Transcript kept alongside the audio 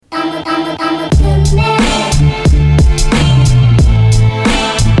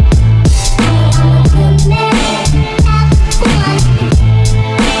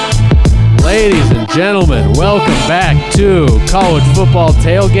to College Football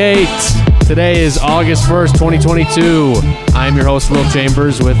Tailgate. Today is August 1st, 2022. I'm your host, Will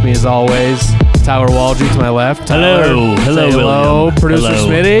Chambers. With me, as always, Tyler Waldry to my left. Hello. Hello, producer Hello.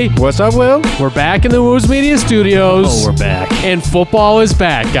 Smitty. What's up, Will? We're back in the Wooz Media Studios. Oh, we're back. And football is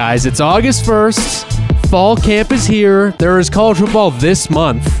back, guys. It's August 1st. Fall camp is here. There is college football this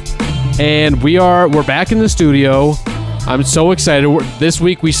month. And we're back in the studio. I'm so excited. This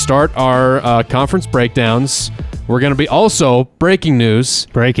week we start our conference breakdowns. We're going to be also breaking news.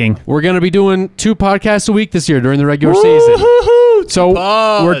 We're going to be doing 2 podcasts a week this year during the regular season. So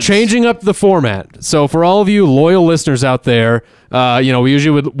we're changing up the format. So for all of you loyal listeners out there, we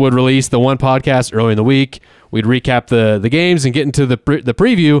usually would release the one podcast early in the week. We'd recap the games and get into the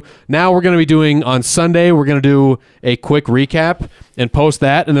preview. Now we're going to be doing on Sunday. We're going to do a quick recap and post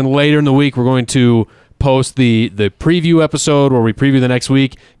that, and then later in the week we're going to post the preview episode where we preview the next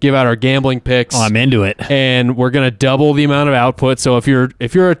week, give out our gambling picks. Oh, I'm into it. And we're going to double the amount of output. So if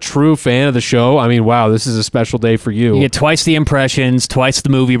you're a true fan of the show, I mean, wow, this is a special day for you. You get twice the impressions, twice the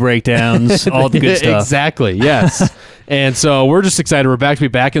movie breakdowns, all the good stuff. Exactly, yes. And so we're just excited. We're back to be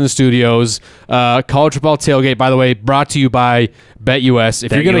back in the studios. College Football Tailgate, by the way, brought to you by BetUS.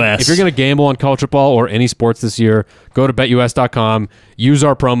 If you're gonna gamble on college football or any sports this year, go to betus.com. Use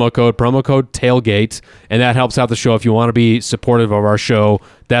our promo code Tailgate, and that helps out the show. If you want to be supportive of our show,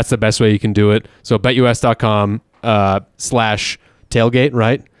 that's the best way you can do it. So betus.com /tailgate,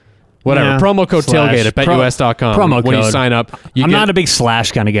 right? Whatever. Yeah. Promo code tailgate at betus.com. Promo when code. you sign up. I'm not a big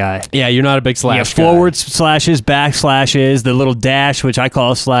slash kind of guy. Yeah, you're not a big slash guy. Forward slashes, back slashes, the little dash, which I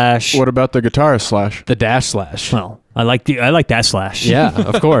call a slash. What about the guitarist slash? The dash slash. Well, I like that slash. Yeah,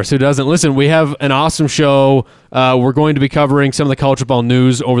 of course. Who doesn't? Listen, we have an awesome show. We're going to be covering some of the college football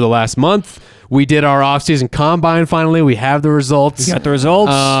news over the last month. We did our offseason combine finally. We have the results. You got the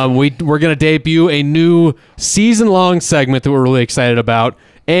results. We're going to debut a new season-long segment that we're really excited about.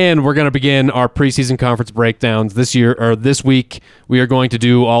 And we're going to begin our preseason conference breakdowns this week. We are going to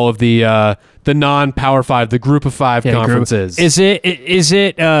do all of the non-Power 5, the Group of 5 conferences. Is it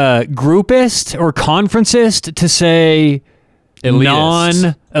groupist or conferencist to say elitist?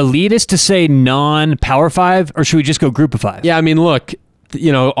 Non-elitist to say non-Power 5, or should we just go Group of 5? Yeah, I mean, look,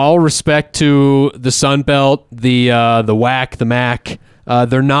 all respect to the Sun Belt, the WAC, the MAC.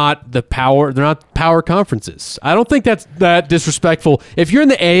 They're not power conferences. I don't think that's that disrespectful. If you're in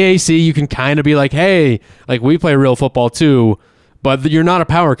the AAC, you can kind of be like, hey, like we play real football too, but you're not a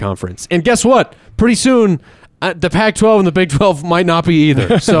power conference. And guess what? Pretty soon, the Pac-12 and the Big 12 might not be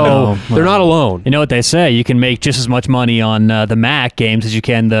either. So they're not alone. You know what they say? You can make just as much money on the MAC games as you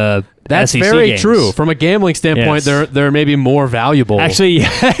can the That's SEC very games. true. From a gambling standpoint, Yes. they're maybe more valuable. Actually,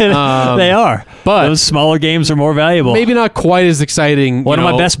 they are. but those smaller games are more valuable. Maybe not quite as exciting. One of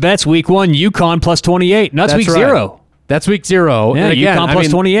my best bets, week 1, UConn plus 28. No, that's week right. 0. That's week 0. Yeah, and again, UConn plus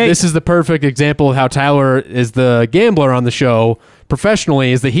 28. This is the perfect example of how Tyler is the gambler on the show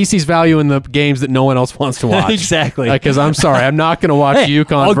professionally, is that he sees value in the games that no one else wants to watch. Exactly. Because I'm sorry, I'm not going to watch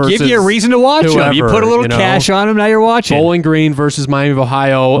UConn versus I'll give you a reason to watch them. You whoever, put a little cash on them, now you're watching. Bowling Green versus Miami of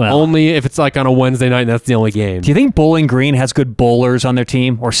Ohio, Well. only if it's like on a Wednesday night and that's the only game. Do you think Bowling Green has good bowlers on their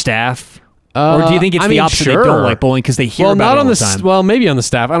team or staff? Or do you think it's the opposite? Sure. They don't like bowling because they hear about not it all on the time? Well, maybe on the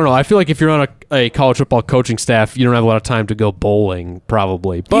staff. I don't know. I feel like if you're on a college football coaching staff, you don't have a lot of time to go bowling,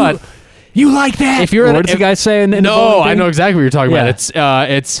 probably. But you like that? if you're what does the guy say? In the bowling I thing? know exactly what you're talking Yeah. about.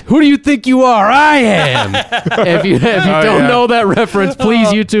 It's who do you think you are? I am. if you don't know that reference, please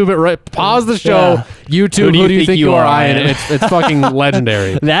YouTube it. Right, pause the show. Yeah. YouTube. Who do you think you are? I am. It's fucking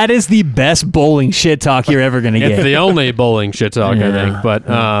legendary. That is the best bowling shit talk you're ever going to get. It's the only bowling shit talk, I think. But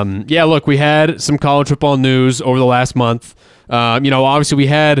look, we had some college football news over the last month. Obviously we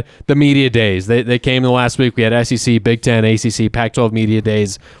had the media days. They came in the last week. We had SEC, Big Ten, ACC, Pac-12 media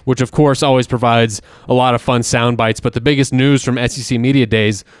days, which of course always provides a lot of fun sound bites. But the biggest news from SEC media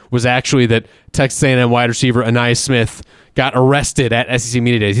days was actually that Texas A&M wide receiver Ainias Smith got arrested at SEC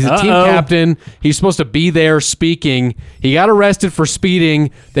media days. He's a team captain. He's supposed to be there speaking. He got arrested for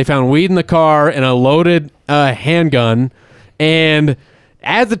speeding. They found weed in the car and a loaded handgun. And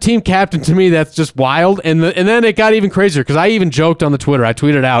as the team captain, to me, that's just wild. And then it got even crazier because I even joked on the Twitter. I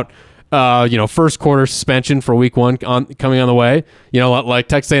tweeted out, first quarter suspension for week 1 coming on the way. Like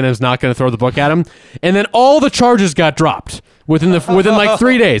Texas A&M's not going to throw the book at him. And then all the charges got dropped within like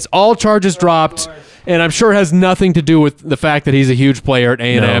 3 days. All charges dropped. And I'm sure it has nothing to do with the fact that he's a huge player at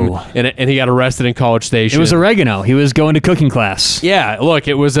A&M No. and he got arrested in College Station. It was oregano. He was going to cooking class. Yeah, look,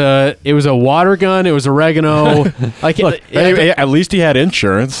 it was a water gun. It was oregano. Like, At least he had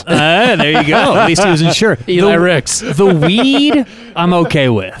insurance. There you go. At least he was insured. Eli Ricks. The weed, I'm okay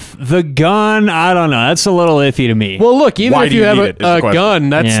with. The gun, I don't know. That's a little iffy to me. Well, look, even Why if do you you have need it, is a the question.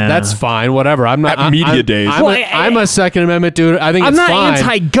 gun, Yeah. that's fine. Whatever. I'm not At media days. I'm a Second Amendment dude. I think I'm it's not fine.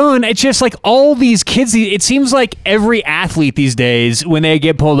 anti-gun. It's just like all these kids. It seems like every athlete these days, when they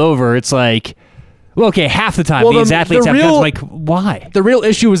get pulled over, it's like, well, okay, half the time Well, these the athletes have real- guns. Like, why? The real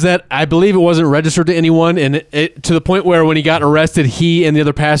issue is that I believe it wasn't registered to anyone, and it to the point where when he got arrested, he and the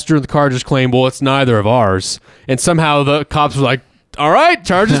other passenger in the car just claimed, "Well, it's neither of ours," and somehow the cops were like, "All right,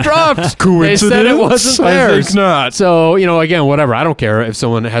 charges dropped." They said it wasn't I theirs. think not. So again, whatever. I don't care if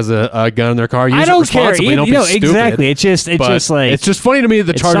someone has a gun in their car. Use I it don't care. responsibly. Don't be stupid. Exactly. It's just But like it's just funny to me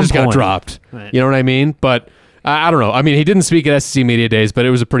that the at some charges got point. dropped. Right. You know what I mean? But I don't know. I mean, he didn't speak at SEC Media Days, but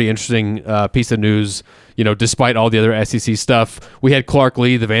it was a pretty interesting piece of news. Despite all the other SEC stuff, we had Clark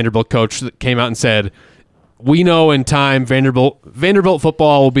Lee, the Vanderbilt coach, that came out and said, "We know in time Vanderbilt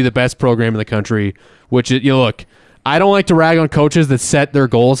football will be the best program in the country." Which look, I don't like to rag on coaches that set their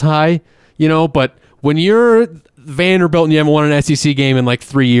goals high, but when you're Vanderbilt and you haven't won an SEC game in like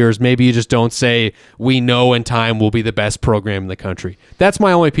 3 years, maybe you just don't say, "We know in time we'll be the best program in the country." That's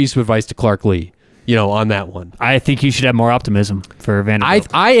my only piece of advice to Clark Lee, on that one. I think you should have more optimism for Vanderbilt.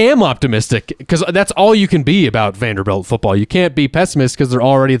 I am optimistic because that's all you can be about Vanderbilt football. You can't be pessimist because they're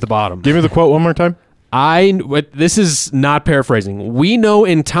already at the bottom. Give me the quote one more time. This is not paraphrasing. We know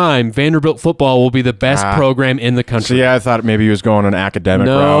in time Vanderbilt football will be the best program in the So country. yeah, I thought maybe he was going an academic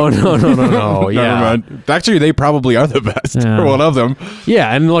No, route. no. Never Yeah. mind. Actually, they probably are the best. Yeah. Or one of them.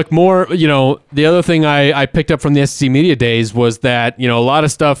 Yeah, and look, more, the other thing I picked up from the SEC Media Days was that, a lot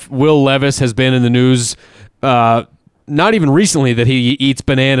of stuff, Will Levis has been in the news, not even recently, that he eats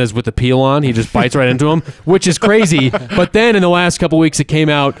bananas with the peel on. He just bites right into them, which is crazy. But then in the last couple weeks, it came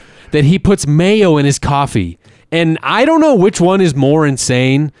out that he puts mayo in his coffee. And I don't know which one is more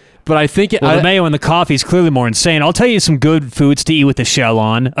insane, but I think Well, the mayo and the coffee is clearly more insane. I'll tell you some good foods to eat with the shell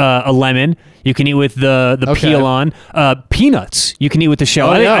on. A lemon. You can eat with the Okay. peel on. Peanuts. You can eat with the shell.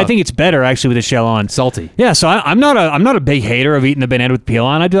 Oh, yeah. I think it's better actually with the shell on. salty. Yeah, so I'm not a big hater of eating the banana with peel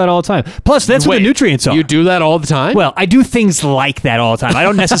on. I do that all the time. Plus, that's what Wait, the nutrients are. You do that all the time? Well, I do things like that all the time. I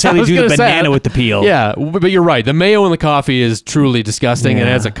don't necessarily was do the gonna say, banana with the peel. Yeah, but you're right. The mayo in the coffee is truly disgusting, and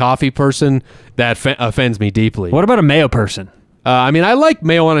Yeah. as a coffee person, that offends me deeply. What about a mayo person? I mean, I like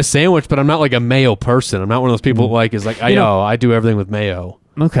mayo on a sandwich, but I'm not like a mayo person. I'm not one of those people I do everything with mayo.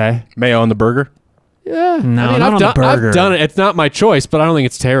 Okay. Mayo on the burger. Yeah, No, I mean, not on the burger. I've done it. It's not my choice, but I don't think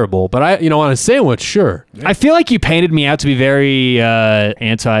it's terrible. But on a sandwich, sure. I feel like you painted me out to be very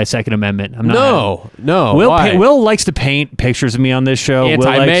anti-Second Amendment. I'm not. No. Will why? Will likes to paint pictures of me on this show. Will likes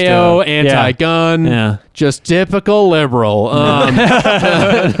Anti-mayo, to- anti-gun, Yeah. just typical liberal.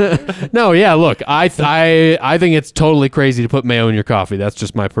 No, yeah. Look, I think it's totally crazy to put mayo in your coffee. That's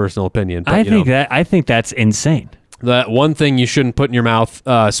just my personal opinion. But, I think that's insane. the one thing you shouldn't put in your mouth.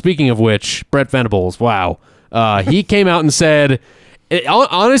 Speaking of which, Brett Venables. Wow, he came out and said,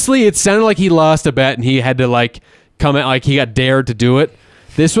 honestly, it sounded like he lost a bet and he had to come out like he got dared to do it.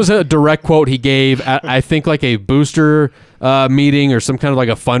 This was a direct quote he gave at, I think, like a booster meeting or some kind of like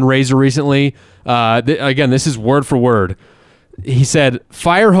a fundraiser recently. Again, this is word for word. He said,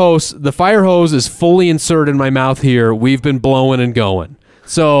 the fire hose is fully inserted in my mouth here. We've been blowing and going.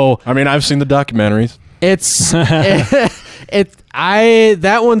 So I mean, I've seen the documentaries. it's that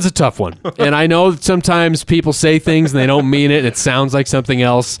one's a tough one. And I know that sometimes people say things and they don't mean it and it sounds like something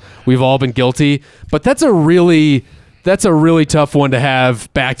else. We've all been guilty. But that's a really tough one to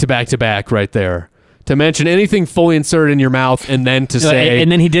have back to back to back right there. To mention anything fully inserted in your mouth and then to say,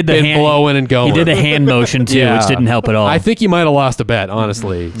 and then he did the been hand, blowing and going. He did the hand motion too, Yeah. which didn't help at all. I think he might have lost a bet,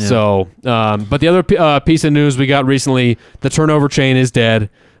 honestly. So, but the other piece of news we got recently, the turnover chain is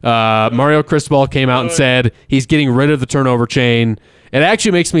dead. Mario Cristobal came out and said he's getting rid of the turnover chain. It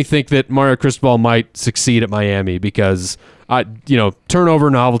actually makes me think that Mario Cristobal might succeed at Miami because, turnover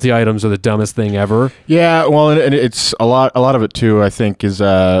novelty items are the dumbest thing ever. Yeah, well, and it's a lot of it too. I think is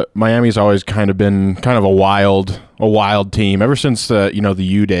Miami's always kind of been kind of a wild team ever since the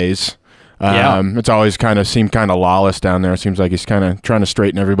U days. It's always kind of seemed kind of lawless down there. It seems like he's kind of trying to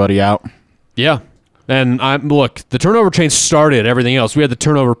straighten everybody out. Yeah. And look, the turnover chain started everything else. We had the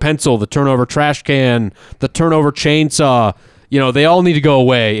turnover pencil, the turnover trash can, the turnover chainsaw. They all need to go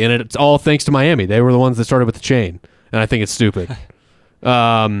away, and it's all thanks to Miami. They were the ones that started with the chain, and I think it's stupid.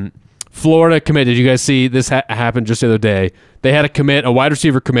 Florida commit. Did you guys see this happen just the other day? They had a wide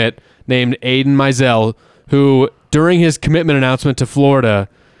receiver commit named Aiden Mizell, who during his commitment announcement to Florida,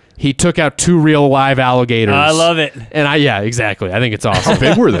 he took out 2 real live alligators. I love it. And yeah, exactly. I think it's awesome. How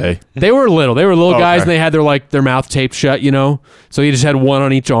big were they? They were little. They were little guys, Okay. and they had their mouth taped shut, So he just had one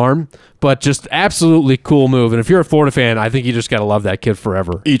on each arm. But just absolutely cool move. And if you're a Florida fan, I think you just got to love that kid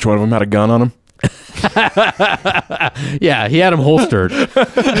forever. Each one of them had a gun on them. Yeah, he had him holstered.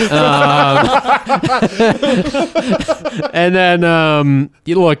 And then,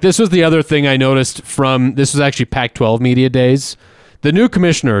 look, this was the other thing I noticed this was actually Pac-12 media days. The new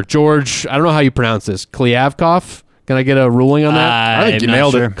commissioner, George, I don't know how you pronounce this, Kliavkoff. Can I get a ruling on that? I think you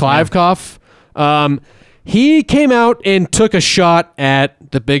nailed it. Kliavkoff. He came out and took a shot at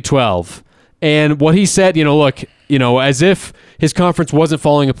the Big 12. And what he said, look, as if his conference wasn't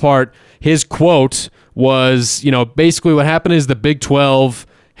falling apart, his quote was, basically what happened is the Big 12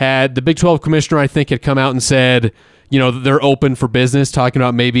 commissioner, I think, had come out and said, they're open for business, talking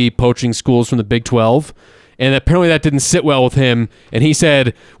about maybe poaching schools from the Big 12. And apparently that didn't sit well with him. And he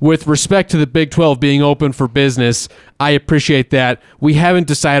said, with respect to the Big 12 being open for business, I appreciate that. We haven't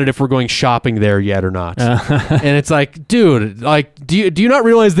decided if we're going shopping there yet or not. And it's like, dude, do you not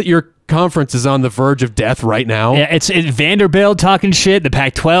realize that your conference is on the verge of death right now? Yeah, it's Vanderbilt talking shit, the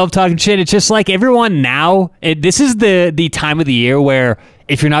Pac-12 talking shit. It's just like everyone now, this is the time of the year where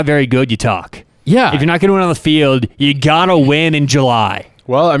if you're not very good, you talk. Yeah. If you're not going to win on the field, you got to win in July.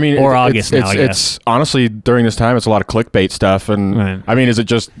 Well, I mean, or August now, I guess. It's honestly, during this time, it's a lot of clickbait stuff. And right. I mean, is it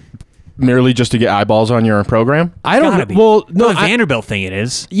just merely just to get eyeballs on your program? I don't Gotta be. Well, no, the Vanderbilt thing it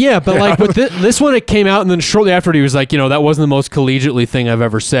is. Yeah, but like with this one, it came out, and then shortly after, he was like, that wasn't the most collegiately thing I've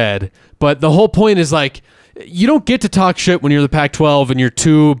ever said. But the whole point is like, you don't get to talk shit when you're the Pac-12 and your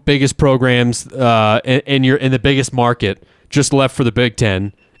 2 biggest programs, and you're in the biggest market, just left for the Big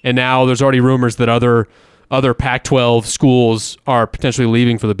Ten. And now there's already rumors that other Pac-12 schools are potentially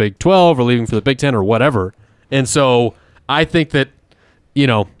leaving for the Big 12 or leaving for the Big 10 or whatever. And so I think that,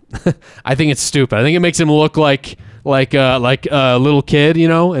 I think it's stupid. I think it makes him look like a little kid,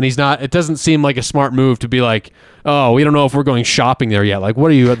 and he's not. It doesn't seem like a smart move to be like, oh, we don't know if we're going shopping there yet. Like, what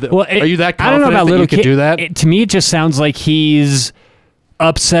are you? Are you that confident I don't know about that little you could do that? To me, it just sounds like he's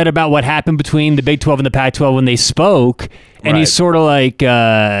upset about what happened between the Big 12 and the Pac-12 when they spoke, and he's sort of like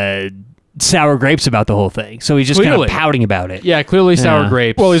sour grapes about the whole thing. So he's just kind of pouting about it. Yeah, clearly sour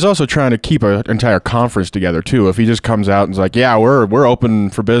grapes. Well, he's also trying to keep an entire conference together too. If he just comes out and is like, "Yeah, we're open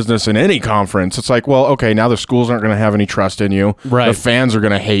for business in any conference," it's like, well, okay, now the schools aren't going to have any trust in you. Right. The fans are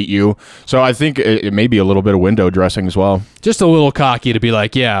going to hate you. So I think it may be a little bit of window dressing as well. Just a little cocky to be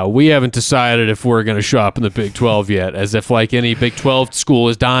like, yeah, we haven't decided if we're going to shop in the Big 12 yet, as if like any Big 12 school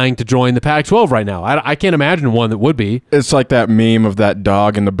is dying to join the Pac-12 right now. I can't imagine one that would be. It's like that meme of that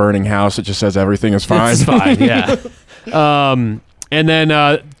dog in the burning house. It just says everything is fine. It's fine, yeah. And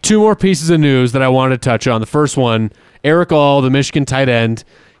then 2 more pieces of news that I wanted to touch on. The first one, Eric All, the Michigan tight end,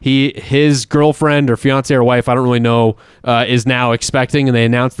 his girlfriend or fiance or wife, I don't really know, is now expecting, and they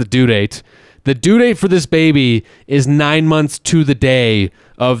announced the due date. The due date for this baby is 9 months to the day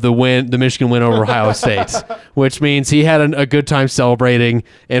of the Michigan win over Ohio State, which means he had a good time celebrating,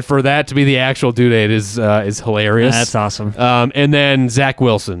 and for that to be the actual due date is hilarious. That's awesome. And then Zach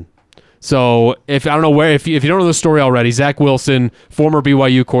Wilson. So if you don't know the story already, Zach Wilson, former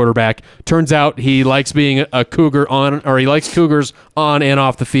BYU quarterback, turns out he likes being a Cougar he likes Cougars on and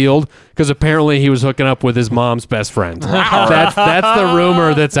off the field because apparently he was hooking up with his mom's best friend. That's the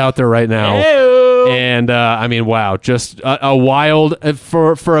rumor that's out there right now. Ew. And I mean, wow, just a wild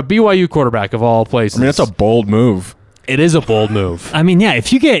for a BYU quarterback of all places. I mean, it's a bold move. It is a bold move. I mean, yeah,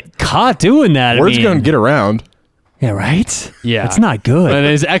 if you get caught doing that, Word's going to get around. Yeah, right? Yeah. It's not good. And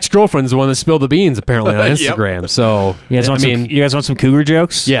his ex-girlfriend's the one that spilled the beans, apparently, on Instagram. So, you guys want some cougar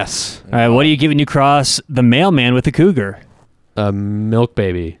jokes? Yes. All right, what are you giving you cross the mailman with the cougar? A milk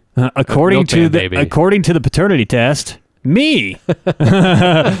baby. According to the paternity test, me.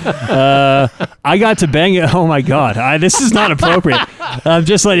 I got to bang it. Oh my God, this is not appropriate. I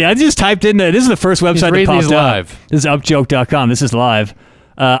just typed in. This is the first website that popped up. Live. This is upjoke.com. This is live.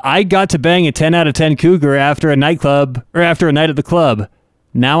 I got to bang a 10 out of 10 cougar after a night at the club.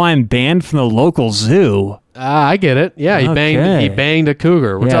 Now I'm banned from the local zoo. I get it. Yeah, he banged a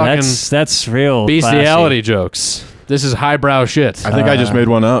cougar. We're talking that's real bestiality jokes. This is highbrow shit. I think I just made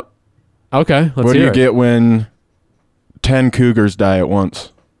one up. Okay, let's What do you get when 10 cougars die at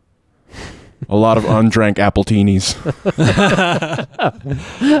once? A lot of undrank Appletinis.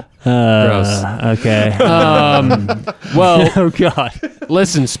 Gross. Okay. Well, Oh God.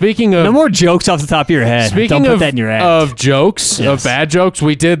 listen. Speaking of No more jokes off the top of your head. Speaking Don't put that in your act. of jokes, Yes. of bad jokes,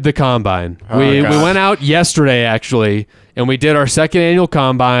 we did the combine. Oh, we gosh. went out yesterday, actually, and we did our second annual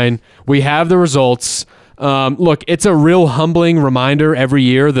combine. We have the results. Look, it's a real humbling reminder every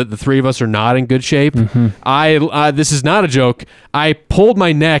year that the three of us are not in good shape. This is not a joke. I pulled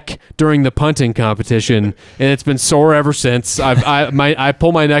my neck during the punting competition, and it's been sore ever since. I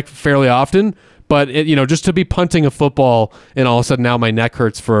pull my neck fairly often. But just to be punting a football and all of a sudden now my neck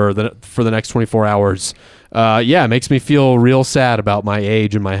hurts for the next 24 hours, it makes me feel real sad about my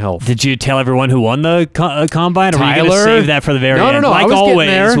age and my health. Did you tell everyone who won the combine, or were you going to Tyler? save that for the very end? No. Like I was always,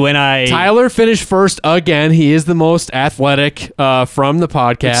 getting there. Tyler finished first again. He is the most athletic from the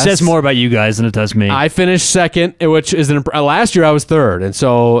podcast. it says more about you guys than it does me. I finished second, which is last year I was third, and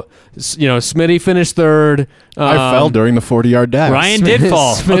so Smitty finished third. I fell during the 40-yard dash. Ryan did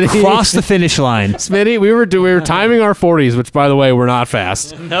fall across the finish line. Smitty, we were timing our 40s, which by the way were not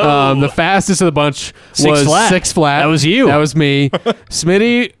fast. No. The fastest of the bunch was flat. 6 flat. That was you. That was me.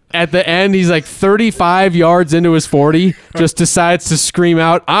 Smitty at the end, he's like 35 yards into his 40, just decides to scream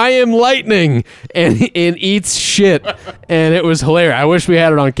out, "I am lightning," and eats shit, and it was hilarious. I wish we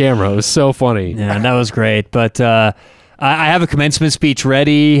had it on camera. It was so funny. Yeah, that was great. But I have a commencement speech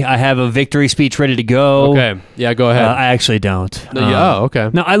ready. I have a victory speech ready to go. Okay, yeah, go ahead. I actually don't. Okay.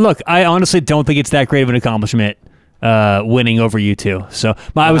 No, I honestly don't think it's that great of an accomplishment, winning over you two. So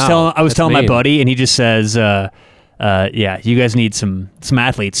I was telling my mean. buddy, and he just says, you guys need some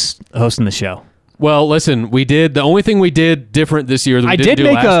athletes hosting the show. Well, listen, the only thing we did different this year than we didn't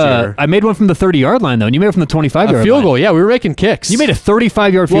do last year. I made one from the 30-yard line, though, and you made it from the 25-yard line. A field goal, yeah. We were making kicks. You made a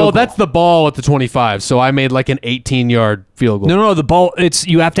 35-yard field goal. Well, that's the ball at the 25, so I made like an 18-yard field goal. No, the ball,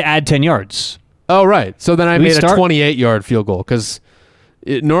 you have to add 10 yards. Oh, right. So then I made a 28-yard field goal, because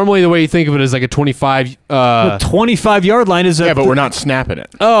normally the way you think of it is like a 25... the 25-yard line is Yeah, but we're not snapping it.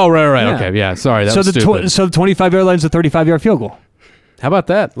 Oh, right. Yeah. Okay, yeah, sorry. That so was stupid. so the 25-yard line is a 35-yard field goal. How about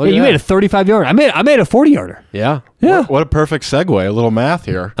that? Look at You that. made a 35-yard. I made a 40-yarder. Yeah. Yeah. What a perfect segue. A little math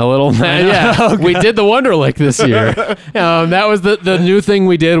here. A little, yeah. We did the Wonderlic this year. That was the new thing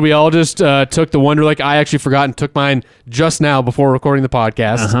we did. We all just took the Wonderlic. I actually forgot and took mine just now before recording the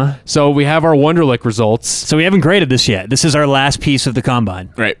podcast. So we have our Wonderlic results. So we haven't graded this yet. This is our last piece of the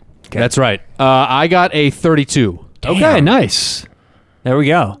combine. Right. Okay. That's right. I got a 32. Okay, nice. There we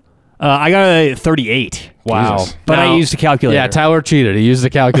go. I got a 38. Wow. Jesus. But Now- I used a calculator. Yeah, Tyler cheated. He used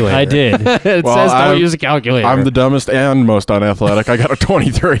a calculator. I did. It Well, says don't I'm- use a calculator. I'm the dumbest and most unathletic. I got a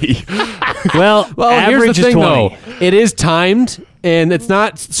 23. Well, here's average the thing, is 20. though. It is timed, and it's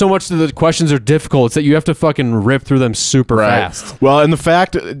not so much that the questions are difficult. It's that you have to fucking rip through them super fast. Well, and the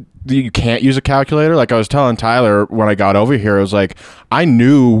fact that you can't use a calculator, like I was telling Tyler when I got over here, it was like I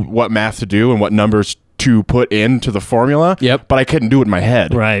knew what math to do and what numbers to put into the formula. Yep. But I couldn't do it in my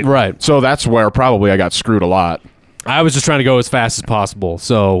head. Right. So that's where probably I got screwed a lot. I was just trying to go as fast as possible.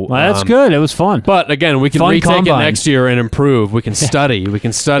 So Well, that's good. It was fun. But again, we can Fun retake combine. it next year and improve. We can study. We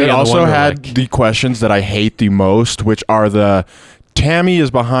can study. It on also the had Wonderlic. the questions that I hate the most, which are the Tammy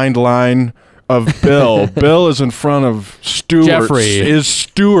is behind line of Bill. Bill is in front of Stewart. Jeffrey. Is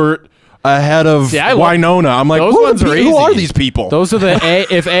Stewart ahead of I love- Winona? I'm like, those who, ones are who are easy. these people? Those are the A.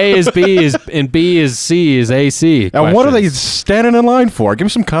 If A is B is and B is C is AC. And what are they questions. standing in line for? Give me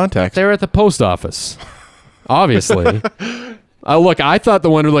some context. They're at the post office. Obviously. Look, I thought the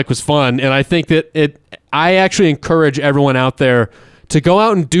Wonderlic was fun, and I think that I actually encourage everyone out there to go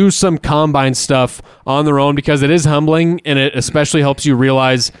out and do some combine stuff on their own, because it is humbling, and it especially helps you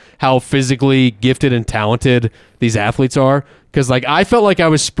realize how physically gifted and talented these athletes are. Because I felt like I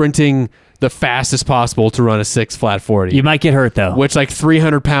was sprinting the fastest possible to run a 6 flat 40. You might get hurt, though. Which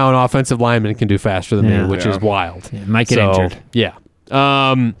 300-pound offensive linemen can do faster than Yeah. me, which is wild. You might get injured. Yeah.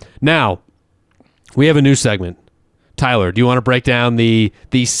 Now, we have a new segment. Tyler, do you want to break down the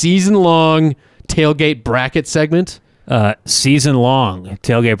season-long tailgate bracket segment? Season-long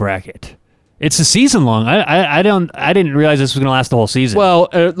tailgate bracket. It's a season-long. I didn't realize this was going to last the whole season. Well,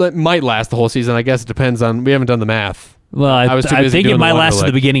 it might last the whole season. I guess it depends on. We haven't done the math. Well, I was too I busy think it doing the might last to Wonderlic.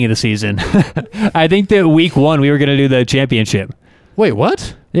 the beginning of the season. I think that week 1 we were going to do the championship. Wait,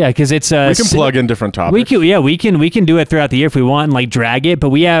 what? Yeah, because it's We can plug in different topics. we can do it throughout the year if we want and drag it. But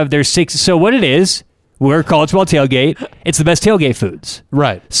there's 6. So what it is, we're College Ball Tailgate. It's the best tailgate foods.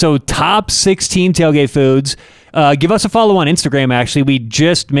 Right. So top 16 tailgate foods. Give us a follow on Instagram. Actually, we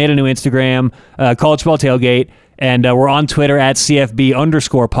just made a new Instagram, College Ball Tailgate. And we're on Twitter at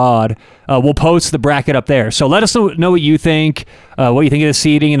CFB_pod. We'll post the bracket up there. So let us know what you think, of the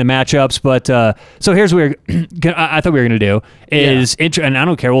seeding and the matchups. But so here's what I thought we were going to do is, and I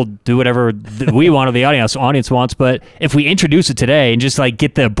don't care, we'll do whatever we want or the audience wants. But if we introduce it today and just like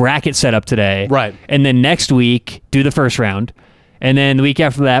get the bracket set up today, right, and then next week do the first round. And then the week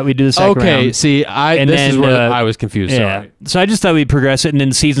after that, we do the second round. Okay, see, this is where I was confused. Yeah. So I just thought we'd progress it, and then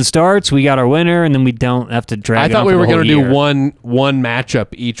the season starts, we got our winner, and then we don't have to drag it on. I thought we were going to do one matchup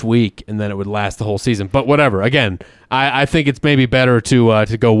each week, and then it would last the whole season. But whatever. Again, I think it's maybe better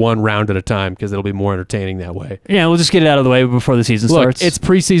to go one round at a time because it'll be more entertaining that way. Yeah, we'll just get it out of the way before the season starts. It's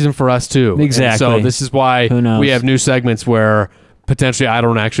preseason for us, too. Exactly. And so this is why we have new segments where potentially I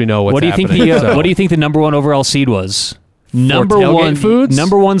don't actually know what's happening. What do you think the number one overall seed was? Number one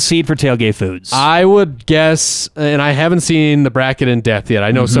seed for Tailgate Foods. I would guess, and I haven't seen the bracket in depth yet.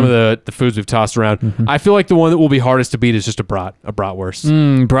 I know some of the foods we've tossed around. I feel like the one that will be hardest to beat is just a bratwurst.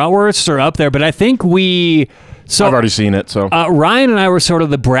 Bratwursts are up there, but I think I've already seen it. So Ryan and I were sort of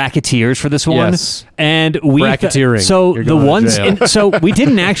the bracketeers for this one, and we bracketeering. So the ones, so we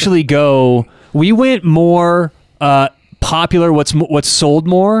didn't actually go. We went more. Popular, what's sold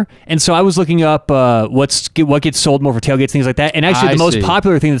more, and so I was looking up what gets sold more for tailgates, things like that. And actually, the most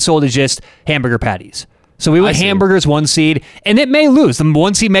popular thing that's sold is just hamburger patties. So we went hamburgers 1 seed, and it may lose. The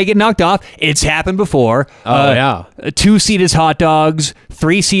 1 seed may get knocked off. It's happened before. 2 seed is hot dogs,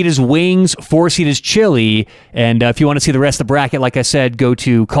 3 seed is wings, 4 seed is chili. And if you want to see the rest of the bracket, like I said, go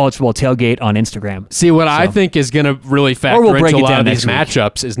to College Football Tailgate on Instagram. See, what I think is going to really factor into a lot of these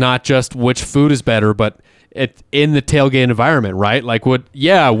matchups is not just which food is better, but in the tailgate environment, right? Like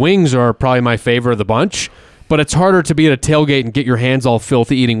wings are probably my favorite of the bunch, but it's harder to be at a tailgate and get your hands all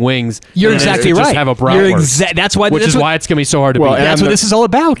filthy eating wings. You're exactly right. Just have a bratwurst. That's why. Which is why it's going to be so hard to beat. That's what this is all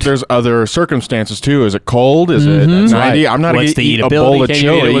about. There's other circumstances too. Is it cold? Is it 90? Right. I'm not going to eat a bowl of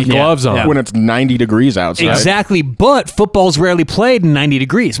chili with gloves on when it's 90 degrees outside. Exactly, but football's rarely played in 90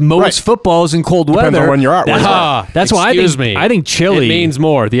 degrees. Most football's in cold weather. Depends on when you're at. That's why I think chili. It means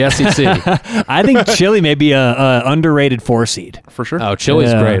more. The SEC. I think chili may be a underrated 4 seed for sure. Oh,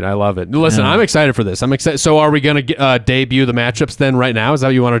 chili's great. I love it. Listen, I'm excited for this. I'm excited. So are we going to debut the matchups then right now? Is that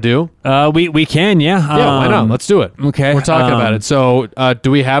what you want to do? We can, yeah. Yeah, why not? Let's do it. Okay. We're talking about it. So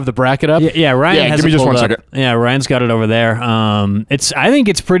do we have the bracket up? Yeah, Ryan has give me just 1 second. Yeah, Ryan's got it over there. I think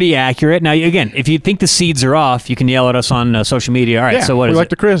it's pretty accurate. Now, again, if you think the seeds are off, you can yell at us on social media. All right, so what is it? We like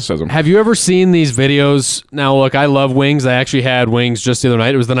the criticism. Have you ever seen these videos? Now, look, I love wings. I actually had wings just the other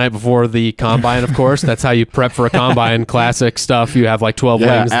night. It was the night before the combine, of course. That's how you prep for a combine. Classic stuff. You have like 12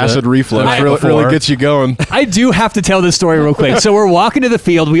 wings. Acid reflux really gets you going. I do have to tell this story real quick. So we're walking to the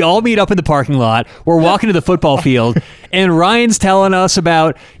field. We all meet up in the parking lot. We're walking to the football field, and Ryan's telling us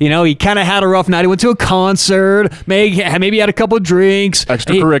about, he kind of had a rough night. He went to a concert, maybe had a couple of drinks.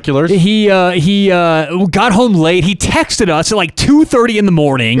 Extracurriculars. He got home late. He texted us at like 2:30 in the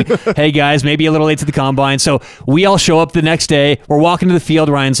morning. Hey, guys, maybe a little late to the combine. So we all show up the next day. We're walking to the field.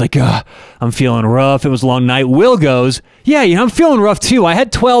 Ryan's like, I'm feeling rough. It was a long night. Will goes, yeah, I'm feeling rough too. I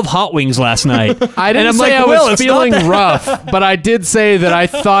had 12 hot wings last night. I didn't say I was feeling rough, but I did say that I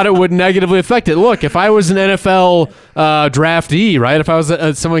thought it would negatively affect it. Look, if I was an NFL draftee, right? If I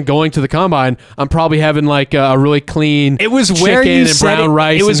was someone going to the combine, I'm probably having like a really clean It was where you said brown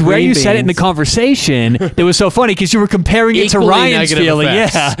rice. It was where you said it in the conversation. It was so funny because you were comparing it to Ryan's feeling.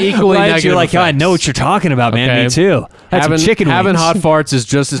 Effects. Yeah, equally negative. You're like, effects. I know what you're talking about, man. Okay. Me too. Having chicken wings. Having hot farts is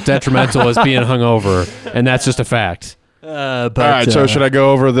just as detrimental as being hungover, and that's just a fact. All right, so should I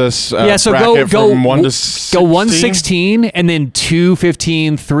go over this so bracket from 1 to 16? Go 1-16 and then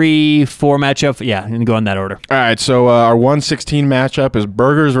 2-15, 3-4 matchup. Yeah, and go in that order. All right, so our 1-16 matchup is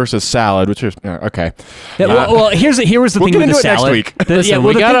burgers versus salad, which is okay. Well, here was the thing with the salad. Next week. Listen,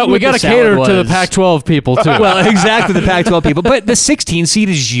 we got to cater to the Pac-12 people too. Well, exactly, the Pac-12 people. But the 16 seed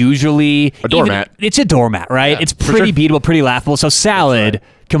is usually a doormat. It's a doormat, right? Yeah, it's pretty beatable, pretty laughable. So salad,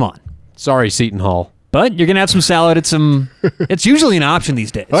 come on. Sorry, Seton Hall. But you're going to have some salad. It's usually an option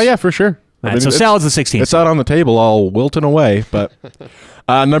these days. Oh, yeah, for sure. So salad's the 16th. It's out on the table all wilting away. But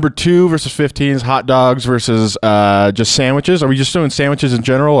number 2 versus 15 is hot dogs versus just sandwiches. Are we just doing sandwiches in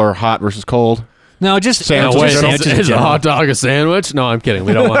general or hot versus cold? No, just sandwiches. Is a hot dog a sandwich? No, I'm kidding.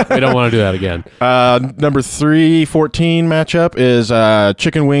 We don't want to do that again. Number 3, 14 matchup is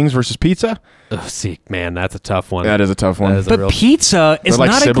chicken wings versus pizza. See, man, that's a tough one. That is a tough one. But pizza is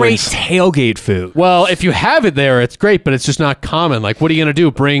not a great tailgate food. Well, if you have it there, it's great, but it's just not common. Like, what are you going to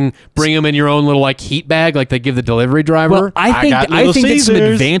do? Bring them in your own little like heat bag, like they give the delivery driver? Well, I think that some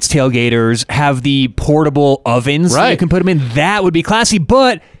advanced tailgaters have the portable ovens that you can put them in. That would be classy,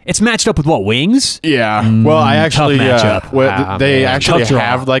 but It's matched up with what, wings? Yeah. Well, I actually they actually Tough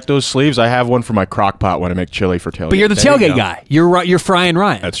have like those sleeves. I have one for my crock pot when I make chili for tailgate. But you're the tailgate guy. You're frying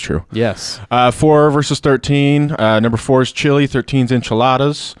Ryan. That's true. Yes. 4 versus 13. Number 4 is chili. 13 is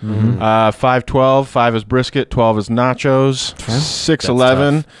enchiladas. 5, 12. 5 is brisket. 12 is nachos. 6,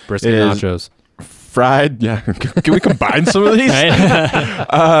 11 brisket is nachos. Fried. Yeah. Can we combine some of these?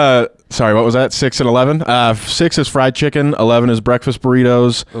 Sorry, what was that? 6 and 11. 6 is fried chicken. 11 is breakfast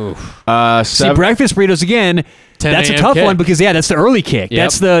burritos. See, breakfast burritos again. That's a tough one because that's the early kick.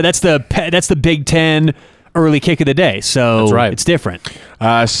 Yep. That's the Big Ten early kick of the day. So that's right. It's different.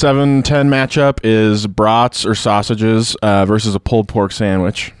 7-10 matchup is brats or sausages versus a pulled pork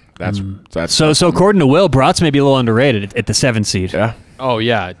sandwich. That's so according to Will, brats may be a little underrated at the 7 seed. Yeah. Oh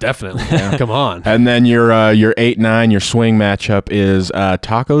yeah, definitely. Yeah. Come on. And then your 8-9, your swing matchup is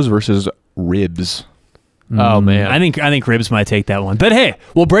tacos versus ribs. Oh man, I think ribs might take that one. But hey,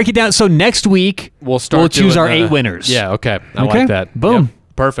 we'll break it down. So next week we'll choose our 8 winners. Yeah. Okay. I like that. Boom. Yep.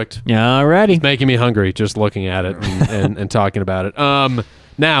 Perfect. Alrighty. It's making me hungry just looking at it and talking about it.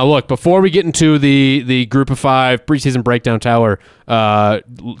 Now, look, before we get into the Group of 5 preseason breakdown, Tyler,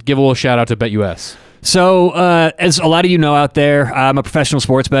 give a little shout out to BetUS. So, as a lot of you know out there, I'm a professional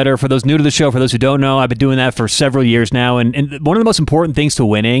sports bettor. For those new to the show, for those who don't know, I've been doing that for several years now. And one of the most important things to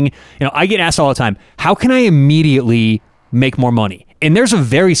winning, I get asked all the time, how can I immediately make more money? And there's a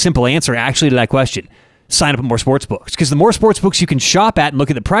very simple answer actually to that question. Sign up at more sports books, because the more sports books you can shop at and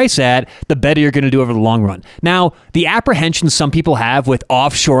look at the price at, the better you're going to do over the long run. Now, the apprehension some people have with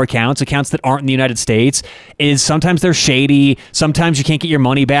offshore accounts that aren't in the United States, is sometimes they're shady, sometimes you can't get your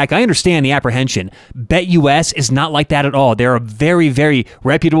money back. I understand the apprehension. BetUS is not like that at all. They're a very, very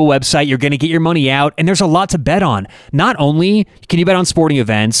reputable website. You're going to get your money out, and there's a lot to bet on. Not only can you bet on sporting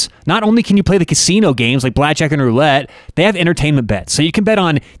events, not only can you play the casino games like blackjack and roulette, they have entertainment bets. So you can bet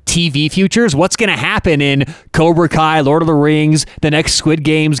on TV futures, what's going to happen in Cobra Kai, Lord of the Rings, the next Squid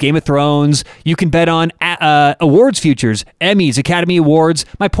Games, Game of Thrones. You can bet on awards futures, Emmys, Academy Awards.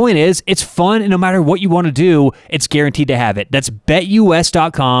 My point is, it's fun, and no matter what you want to do, it's guaranteed to have it. That's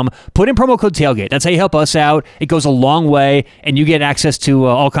BetUS.com. Put in promo code TAILGATE. That's how you help us out. It goes a long way, and you get access to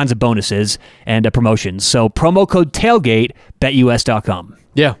all kinds of bonuses and promotions. So promo code TAILGATE, BetUS.com.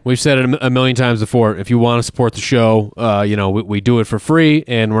 Yeah, we've said it a million times before. If you want to support the show, we do it for free,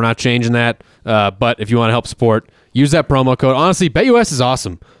 and we're not changing that. But if you want to help support, use that promo code. Honestly, BetUS is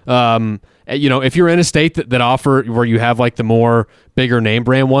awesome. If you're in a state that offer where you have like the more bigger name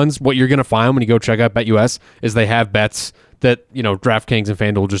brand ones, what you're going to find when you go check out BetUS is they have bets that DraftKings and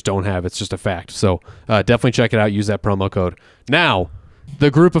FanDuel just don't have. It's just a fact. So definitely check it out. Use that promo code. Now, the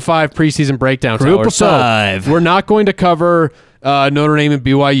Group of 5 preseason breakdown. Group of 5. We're not going to cover Notre Dame and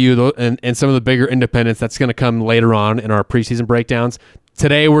BYU and some of the bigger independents. That's going to come later on in our preseason breakdowns.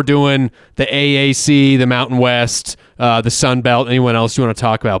 Today we're doing the AAC, the Mountain West, the Sun Belt. Anyone else you want to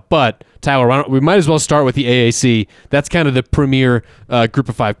talk about? But Tyler, we might as well start with the AAC. That's kind of the premier Group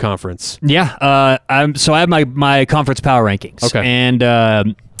of 5 conference. Yeah. So I have my conference power rankings. Okay. And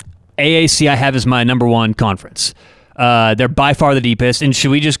AAC I have as my number 1 conference. They're by far the deepest. And should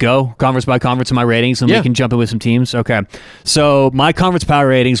we just go conference by conference in my ratings and we can jump in with some teams? Okay. So my conference power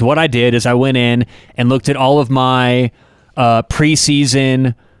ratings, what I did is I went in and looked at all of my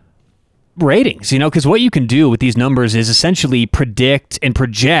preseason ratings, because what you can do with these numbers is essentially predict and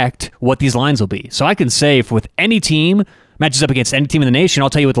project what these lines will be. So I can say if with any team matches up against any team in the nation, I'll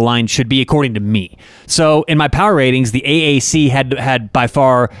tell you what the line should be according to me. So in my power ratings, the AAC had by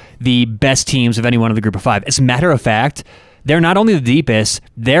far the best teams of any one of the Group of 5. As a matter of fact, they're not only the deepest,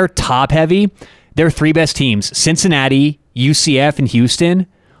 they're top heavy. Their 3 best teams, Cincinnati, UCF, and Houston,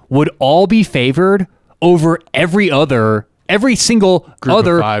 would all be favored over every single Group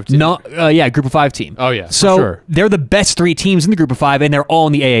other of 5 team. Group of 5 team. Oh yeah, so for sure. They're the best 3 teams in the Group of 5, and they're all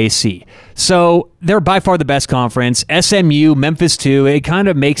in the AAC. So they're by far the best conference. SMU, Memphis too. It kind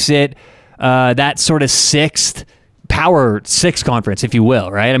of makes it that sort of 6th Power 6 conference, if you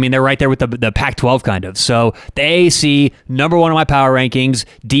will, right? I mean, they're right there with the Pac-12 kind of. So the AAC, number 1 on my power rankings,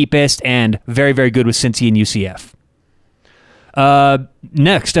 deepest, and very, very good with Cincy and UCF.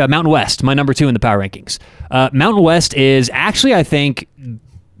 Next, Mountain West, my number 2 in the power rankings. Mountain West is actually, I think,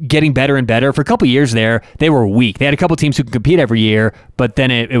 getting better and better. For a couple years there, they were weak. They had a couple teams who could compete every year, but then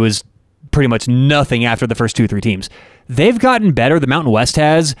it was pretty much nothing after the first 2-3 teams. They've gotten better, the Mountain West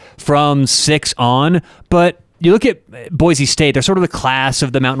has, from 6 on, but you look at Boise State, they're sort of the class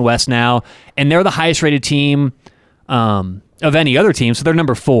of the Mountain West now, and they're the highest rated team of any other team, so they're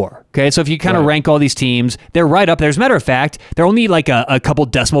number 4. Okay, so if you kind of rank all these teams, they're right up there. As a matter of fact, they're only like a couple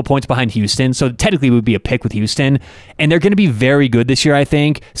decimal points behind Houston, so technically it would be a pick with Houston, and they're going to be very good this year, I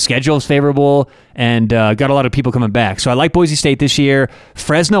think. Schedule is favorable, and got a lot of people coming back. So I like Boise State this year.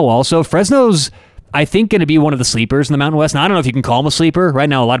 Fresno also. Fresno's, I think, going to be one of the sleepers in the Mountain West. Now, I don't know if you can call them a sleeper. Right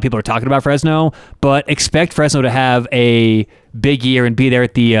now, a lot of people are talking about Fresno, but expect Fresno to have a big year and be there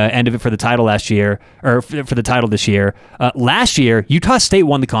at the end of it for the title last year, or for the title this year. Last year, Utah State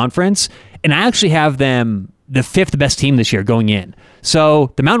won the conference, and I actually have them the 5th best team this year going in.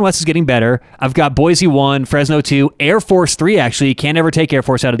 So the Mountain West is getting better. I've got Boise 1, Fresno 2, Air Force 3, actually. Can't ever take Air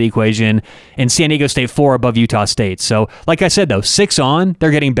Force out of the equation, and San Diego State 4 above Utah State. So, like I said, though, 6 on,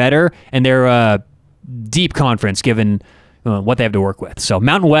 they're getting better, and they're deep conference given what they have to work with. So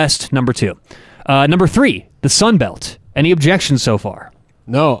Mountain West, number 2. Number 3, the Sun Belt. Any objections so far?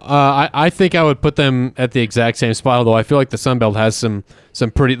 No, I think I would put them at the exact same spot, although I feel like the Sun Belt has some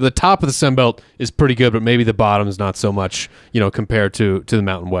pretty... The top of the Sun Belt is pretty good, but maybe the bottom is not so much, compared to the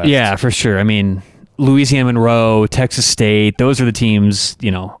Mountain West. Yeah, for sure. I mean, Louisiana Monroe, Texas State, those are the teams,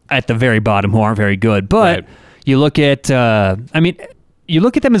 at the very bottom who aren't very good. But you look at... you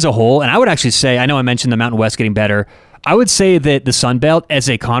look at them as a whole, and I would actually say, I know I mentioned the Mountain West getting better. I would say that the Sun Belt as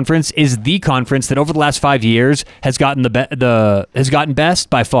a conference is the conference that over the last 5 years has gotten has gotten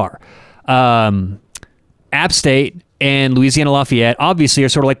best by far. App State and Louisiana Lafayette obviously are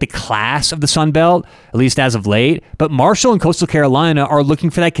sort of like the class of the Sun Belt, at least as of late. But Marshall and Coastal Carolina are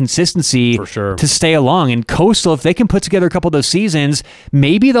looking for that consistency for sure to stay along. And Coastal, if they can put together a couple of those seasons,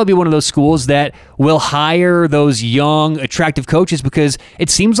 maybe they'll be one of those schools that will hire those young, attractive coaches, because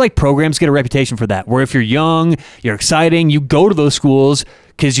it seems like programs get a reputation for that, where if you're young, you're exciting, you go to those schools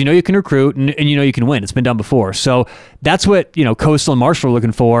because you can recruit and you can win. It's been done before. So that's what Coastal and Marshall are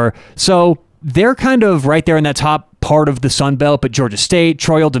looking for. So they're kind of right there in that top part of the Sun Belt, but Georgia State,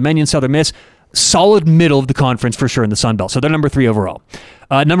 Troy, Old Dominion, Southern Miss, solid middle of the conference for sure in the Sun Belt. So they're number 3 overall.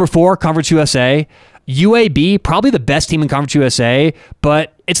 Number 4, Conference USA. UAB, probably the best team in Conference USA,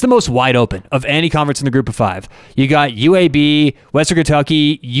 but it's the most wide open of any conference in the group of 5. You got UAB, Western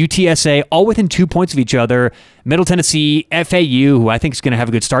Kentucky, UTSA, all within 2 points of each other. Middle Tennessee, FAU, who I think is going to have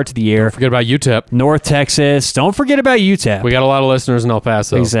a good start to the year. Don't forget about UTEP. North Texas. Don't forget about UTEP. We got a lot of listeners in El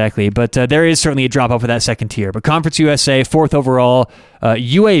Paso. Exactly, but there is certainly a drop-off of that second tier. But Conference USA, 4th overall.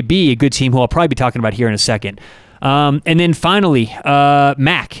 UAB, a good team who I'll probably be talking about here in a second. And then finally,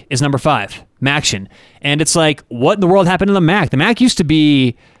 MAC is number 5. MACtion. And it's like, what in the world happened to the MAC? The MAC used to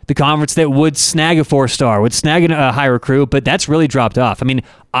be the conference that would snag a 4-star, would snag a high recruit, but that's really dropped off. I mean,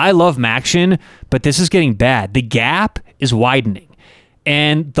 I love MACtion, but this is getting bad. The gap is widening.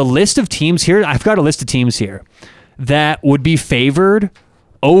 And the list of teams here, I've got a list of teams here that would be favored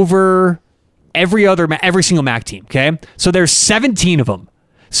over every single MAC team, okay? So there's 17 of them.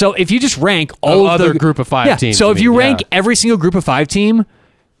 So if you just rank all of the group of 5 teams. So if you rank every single group of 5 team,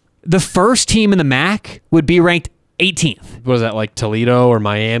 the first team in the MAC would be ranked 18th. What is that, like Toledo or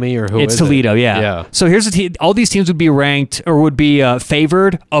Miami or who? It's Toledo, yeah. So here's the team. All these teams would be ranked or would be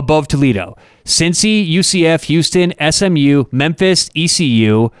favored above Toledo. Cincy, UCF, Houston, SMU, Memphis,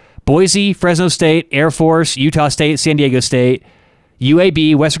 ECU, Boise, Fresno State, Air Force, Utah State, San Diego State,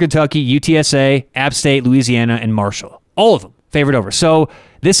 UAB, Western Kentucky, UTSA, App State, Louisiana, and Marshall. All of them favored over. So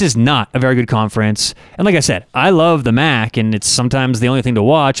this is not a very good conference. And like I said, I love the MAC, and it's sometimes the only thing to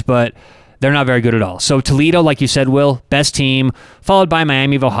watch, but they're not very good at all. So Toledo, like you said, Will, best team, followed by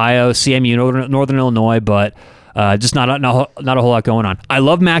Miami of Ohio, CMU, Northern Illinois, but just not a whole lot going on. I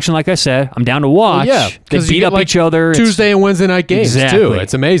love MACtion, like I said. I'm down to watch. Well, yeah, they beat up each other. Tuesday and Wednesday night games, too.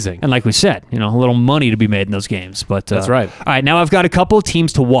 It's amazing. And like we said, a little money to be made in those games. But that's right. All right, now I've got a couple of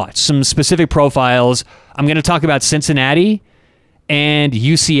teams to watch, some specific profiles. I'm going to talk about Cincinnati and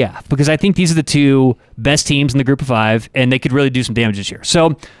UCF, because I think these are the 2 best teams in the group of 5, and they could really do some damage this year. So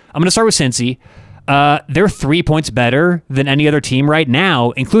I'm going to start with Cincy. They're 3 points better than any other team right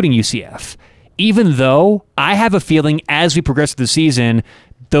now, including UCF. Even though I have a feeling as we progress through the season,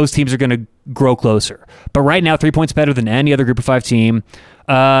 those teams are going to grow closer. But right now, 3 points better than any other group of 5 team.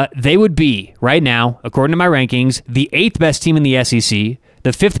 They would be, right now, according to my rankings, the 8th best team in the SEC, the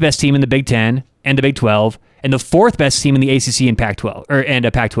 5th best team in the Big Ten and the Big 12, and the 4th best team in the ACC and Pac-12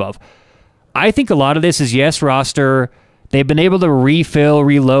 Pac-12. I think a lot of this is, yes, roster. They've been able to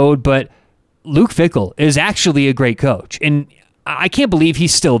reload, but Luke Fickell is actually a great coach, and I can't believe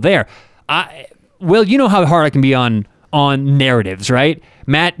he's still there. Will, you know how hard I can be on on narratives, right?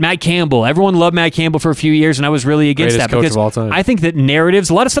 Matt Campbell. Everyone loved Matt Campbell for a few years, and I was really against Greatest that coach because of all time. I think that narratives,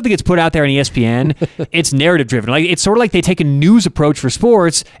 a lot of stuff that gets put out there on ESPN, it's narrative driven. Like it's sort of like they take a news approach for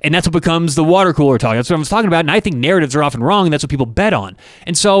sports, and that's what becomes the water cooler talk. That's what I was talking about, and I think narratives are often wrong, and that's what people bet on.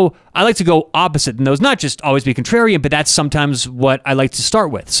 And so I like to go opposite in those, not just always be contrarian, but that's sometimes what I like to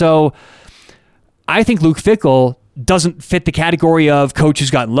start with. So I think Luke Fickell doesn't fit the category of coach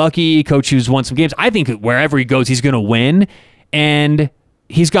who's gotten lucky, coach who's won some games. I think wherever he goes, he's going to win, and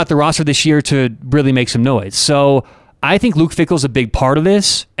he's got the roster this year to really make some noise. So I think Luke Fickell's a big part of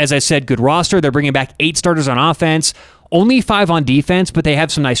this. As I said, good roster. They're bringing back 8 starters on offense, only 5 on defense, but they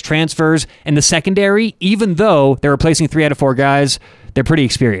have some nice transfers. And the secondary, even though they're replacing 3 out of 4 guys, they're pretty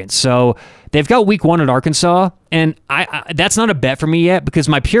experienced. So they've got week 1 at Arkansas, and I that's not a bet for me yet because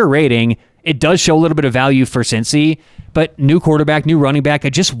my pure rating, it does show a little bit of value for Cincy, but new quarterback, new running back, I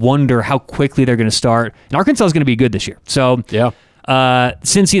just wonder how quickly they're going to start. And Arkansas is going to be good this year. So yeah.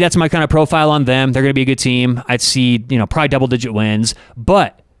 Cincy, that's my kind of profile on them. They're going to be a good team. I'd see, probably double-digit wins.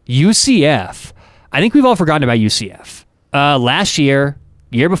 But UCF, I think we've all forgotten about UCF. Last year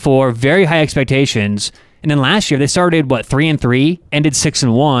before, very high expectations. And then last year, they started, 3-3, ended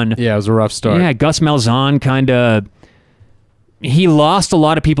 6-1. Yeah, it was a rough start. Yeah, Gus Malzahn he lost a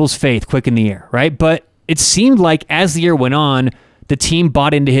lot of people's faith quick in the year, right? But it seemed like as the year went on, the team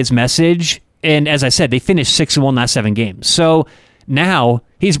bought into his message. And as I said, they finished 6-1 last 7 games. So now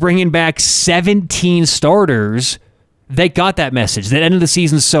he's bringing back 17 starters that got that message, that ended the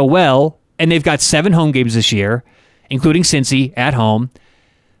season so well, and they've got 7 home games this year, including Cincy at home.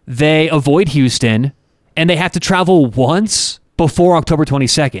 They avoid Houston, and they have to travel once before October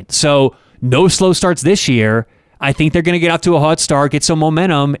 22nd. So no slow starts this year. I think they're going to get off to a hot start, get some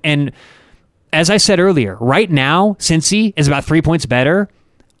momentum, and as I said earlier, right now, Cincy is about 3 points better.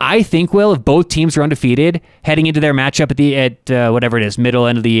 I think, Will, if both teams are undefeated heading into their matchup at whatever it is, middle,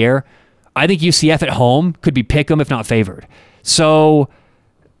 end of the year, I think UCF at home could be pick 'em if not favored. So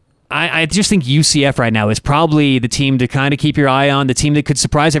I just think UCF right now is probably the team to kind of keep your eye on, the team that could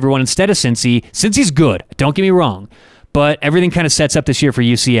surprise everyone instead of Cincy. Cincy's good, don't get me wrong, but everything kind of sets up this year for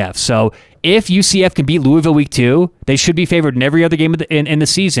UCF. So if UCF can beat Louisville week 2, they should be favored in every other game in the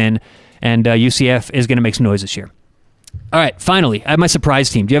season, and UCF is going to make some noise this year. All right, finally, I have my surprise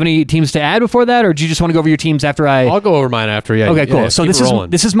team. Do you have any teams to add before that, or do you just want to go over your teams after I'll go over mine after, yeah. Okay, cool. Yeah, so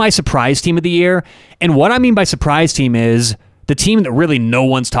this is my surprise team of the year, and what I mean by surprise team is the team that really no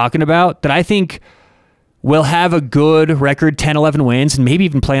one's talking about, that I think will have a good record, 10, 11 wins, and maybe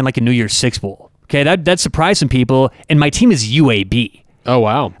even play in like a New Year's Six Bowl. Okay, that surprised some people, and my team is UAB. Oh,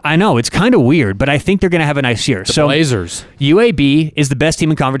 wow. I know, it's kind of weird, but I think they're going to have a nice year. The Blazers. UAB is the best team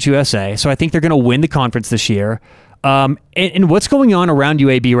in Conference USA, so I think they're going to win the conference this year. And what's going on around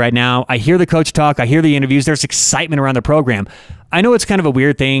UAB right now, I hear the coach talk, I hear the interviews, there's excitement around the program. I know it's kind of a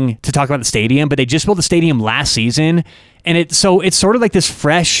weird thing to talk about the stadium, but they just built the stadium last season, and it's sort of like this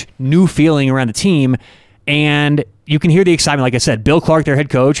fresh, new feeling around the team, and you can hear the excitement. Like I said, Bill Clark, their head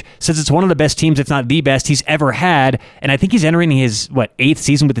coach, says it's one of the best teams, if not the best, he's ever had. And I think he's entering his, 8th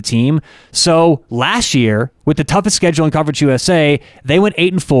season with the team. So last year, with the toughest schedule in Conference USA, they went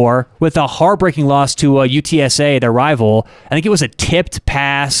 8-4 with a heartbreaking loss to UTSA, their rival. I think it was a tipped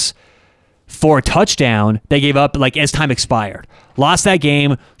pass for a touchdown they gave up as time expired. Lost that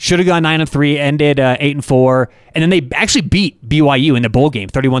game, should have gone 9-3, ended 8-4, and then they actually beat BYU in the bowl game,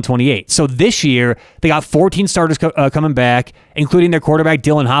 31-28. So this year, they got 14 starters coming back, including their quarterback,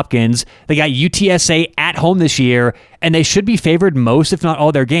 Dylan Hopkins. They got UTSA at home this year, and they should be favored most, if not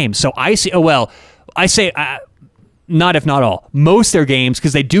all, their games. So I say, not if not all, most their games,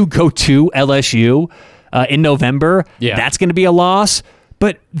 because they do go to LSU in November. Yeah. That's going to be a loss.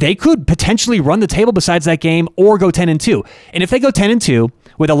 But they could potentially run the table besides that game or go 10-2. And if they go 10-2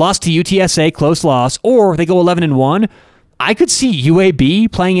 with a loss to UTSA, close loss, or they go 11-1, I could see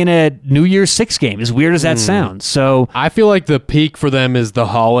UAB playing in a New Year's Six game, as weird as that sounds. So I feel like the peak for them is the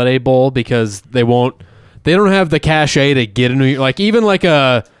Holiday Bowl because they don't have the cachet to get a New Year, even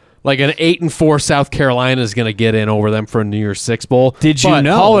an 8-4 South Carolina is going to get in over them for a New Year's Six Bowl. Did you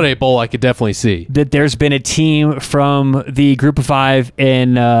know Holiday Bowl? I could definitely see that there's been a team from the Group of 5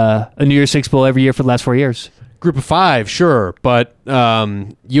 in a New Year's Six Bowl every year for the last 4 years. Group of 5, sure, but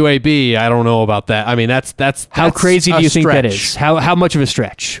UAB, I don't know about that. I mean, that's how crazy do you think that is? How much of a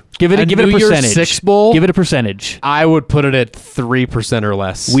stretch? Give it a percentage. New Year's Six Bowl. Give it a percentage. I would put it at 3% or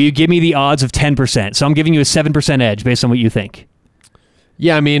less. Will you give me the odds of 10%? So I'm giving you a 7% edge based on what you think.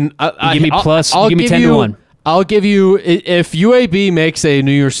 Yeah, I mean, give me 10-1. I'll give you, if UAB makes a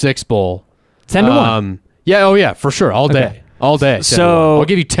New Year's Six Bowl, 10-1. Yeah, for sure, all day, So I'll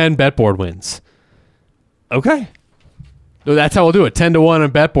give you 10 bet board wins. Okay. That's how we'll do it. 10-1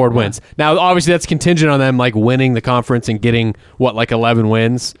 and bet board wins. Now, obviously, that's contingent on them like winning the conference and getting like 11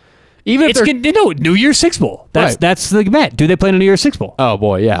 wins. Even if New Year's Six Bowl. That's the bet. Do they play in a New Year's Six Bowl? Oh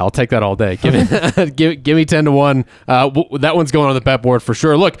boy, yeah, I'll take that all day. Give me 10-1. That one's going on the bet board for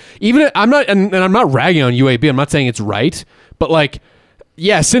sure. Look, even I'm not ragging on UAB. I'm not saying it's right, but like,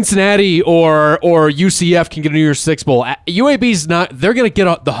 yeah, Cincinnati or UCF can get a New Year's Six Bowl. UAB's not. They're going to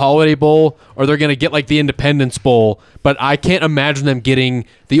get the Holiday Bowl or they're going to get like the Independence Bowl. But I can't imagine them getting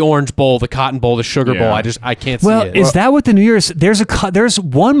the Orange Bowl, the Cotton Bowl, the Sugar Bowl. I can't see it. Well, is that what the New Year's? There's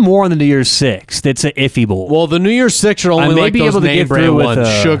one more on the New Year's Six that's an iffy bowl. Well, the New Year's Six are only like those name brand ones: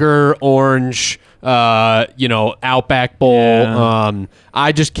 Sugar, Orange. Outback Bowl. Yeah.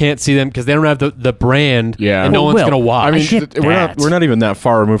 I just can't see them because they don't have the brand, and no one's going to watch. I mean, we're not even that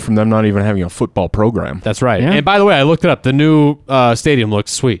far removed from them not even having a football program. That's right. Yeah. And by the way, I looked it up. The new stadium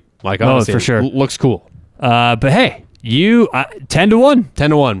looks sweet. Like, honestly, for sure, looks cool. But hey, 10-1,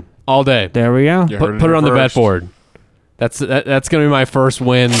 10-1 all day. There we go. Put it on the bet board. That's going to be my first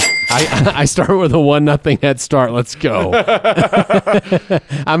win. I start with a 1-0 head start. Let's go.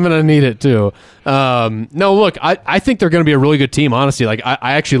 I'm going to need it too. No, look, I think they're going to be a really good team, honestly. Like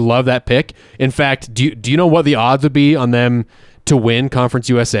I actually love that pick. In fact, do you know what the odds would be on them to win Conference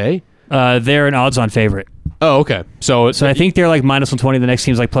USA? They're an odds-on favorite. Oh, okay. So I think they're like -120. The next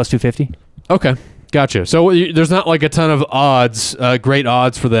team's like +250. Okay. Gotcha. So there's not like a ton of odds, great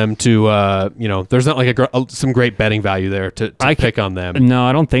odds for them to, there's not like some great betting value there to pick on them. No,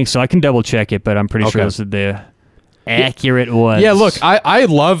 I don't think so. I can double check it, but I'm pretty sure those are the accurate ones. Yeah, look,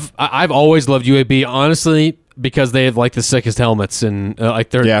 I've always loved UAB, honestly, because they have like the sickest helmets and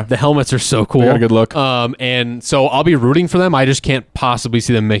the helmets are so cool. They got a good look. And so I'll be rooting for them. I just can't possibly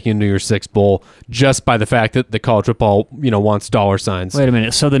see them making a New Year's Six Bowl just by the fact that the college football, wants dollar signs. Wait a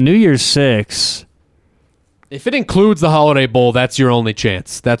minute. So the New Year's Six... If it includes the Holiday Bowl, that's your only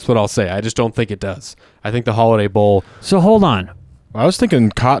chance. That's what I'll say. I just don't think it does. I think the Holiday Bowl... So hold on. I was thinking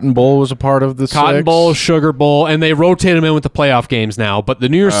Cotton Bowl was a part of the Cotton Bowl, Sugar Bowl, and they rotate them in with the playoff games now. But the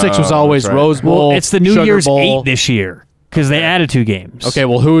New Year's Six was always Rose Bowl, well, it's the New Sugar Year's Bowl. 8 this year because they added 2 games. Okay,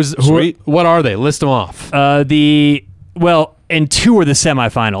 well, what are they? List them off. And 2 are the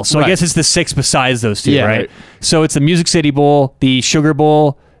semifinals. So I guess it's the 6 besides those 2, right? So it's the Music City Bowl, the Sugar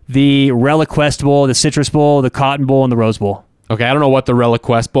Bowl, the ReliQuest Bowl, the Citrus Bowl, the Cotton Bowl, and the Rose Bowl. Okay, I don't know what the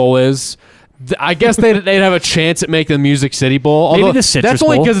ReliQuest Bowl is. I guess they'd have a chance at making the Music City Bowl. Maybe the Citrus That's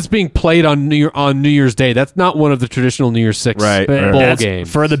only Bowl. because it's being played on New Year's Day. That's not one of the traditional New Year's Six bowl games.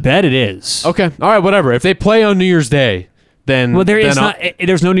 For the bet, it is. Okay, all right, whatever. If they play on New Year's Day, then there's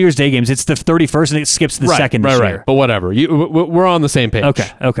no New Year's Day games. It's the 31st, and it skips to the 2nd this year. But whatever. We're on the same page.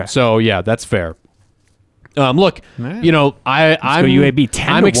 Okay. So yeah, that's fair. Look, I'm UAB 10-1.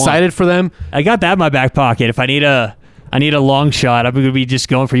 I'm excited for them. I got that in my back pocket. If I need a long shot, I'm going to be just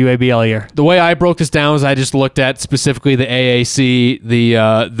going for UAB all year. The way I broke this down is I just looked at specifically the AAC,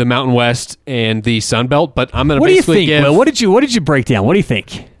 the Mountain West, and the Sun Belt. But I'm going to basically give. Will? What did you break down? What do you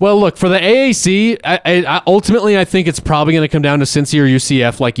think? Well, look, for the AAC, I ultimately I think it's probably going to come down to Cincy or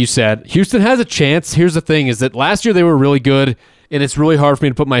UCF, like you said. Houston has a chance. Here's the thing: is that last year they were really good. And it's really hard for me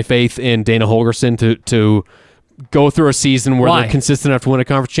to put my faith in Dana Holgorsen to go through a season where they're consistent enough to win a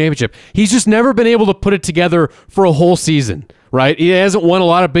conference championship. He's just never been able to put it together for a whole season, right? He hasn't won a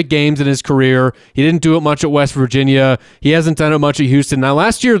lot of big games in his career. He didn't do it much at West Virginia. He hasn't done it much at Houston. Now,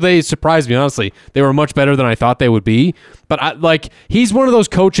 last year they surprised me, honestly. They were much better than I thought they would be. But he's one of those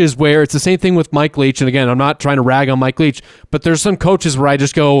coaches where it's the same thing with Mike Leach. And again, I'm not trying to rag on Mike Leach, but there's some coaches where I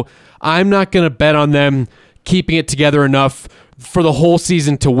just go, I'm not going to bet on them keeping it together enough for the whole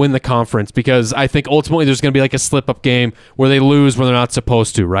season to win the conference, because I think ultimately there's going to be like a slip-up game where they lose when they're not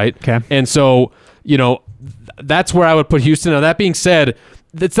supposed to, right? Okay. And so, that's where I would put Houston. Now, that being said,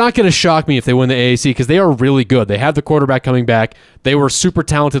 it's not going to shock me if they win the AAC because they are really good. They have the quarterback coming back. They were super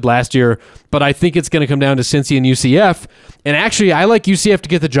talented last year, but I think it's going to come down to Cincy and UCF. And actually, I like UCF to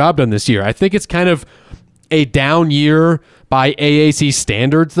get the job done this year. I think it's kind of a down year by AAC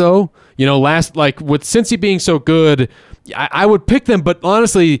standards, though. With Cincy being so good, I would pick them, but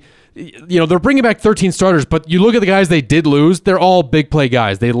honestly, they're bringing back 13 starters, but you look at the guys they did lose, they're all big play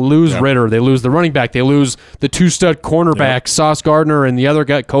guys. They lose Ritter, they lose the running back, they lose the 2-stud cornerback, Sauce Gardner, and the other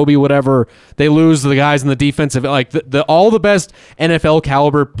guy, Kobe, whatever. They lose the guys in the defensive, all the best NFL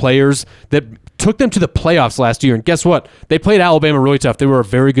caliber players that took them to the playoffs last year. And guess what? They played Alabama really tough. They were a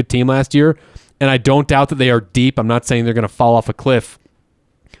very good team last year, and I don't doubt that they are deep. I'm not saying they're going to fall off a cliff,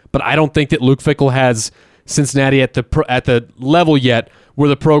 but I don't think that Luke Fickell has Cincinnati at the level yet where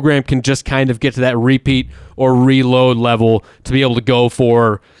the program can just kind of get to that repeat or reload level to be able to go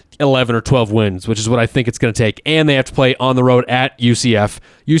for 11 or 12 wins, which is what I think it's going to take. And they have to play on the road at UCF.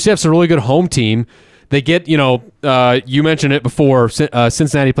 UCF's a really good home team. They get, you mentioned it before,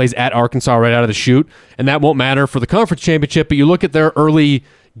 Cincinnati plays at Arkansas right out of the chute, and that won't matter for the conference championship, but you look at their early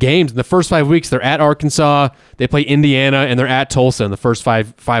games in the first 5 weeks. They're at Arkansas, they play Indiana, and they're at Tulsa in the first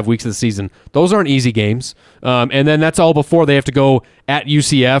five weeks of the season. Those aren't easy games. And then that's all before they have to go at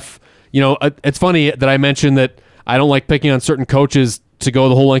UCF. It's funny that I mentioned that I don't like picking on certain coaches to go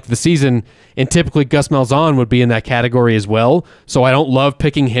the whole length of the season, and typically Gus Malzahn would be in that category as well. So I don't love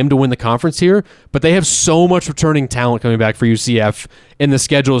picking him to win the conference here, but they have so much returning talent coming back for UCF, and the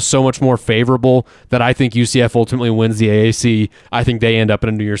schedule is so much more favorable that I think UCF ultimately wins the AAC. I think they end up in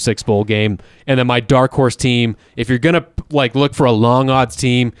a New Year's Six bowl game. And then my dark horse team, if you're gonna look for a long odds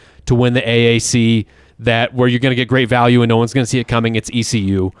team to win the AAC, where you're going to get great value and no one's going to see it coming, it's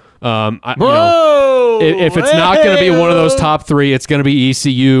ECU. If it's not going to be one of those top three, it's going to be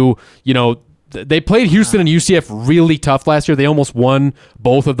ECU. They played Houston and UCF really tough last year. They almost won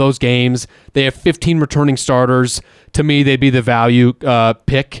both of those games. They have 15 returning starters. To me, they'd be the value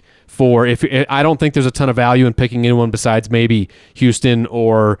pick for I don't think there's a ton of value in picking anyone besides maybe Houston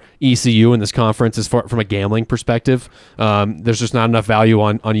or ECU in this conference from a gambling perspective. There's just not enough value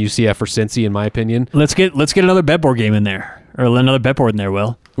on UCF or Cincy, in my opinion. Let's get another bet board game in there, or another bet board in there,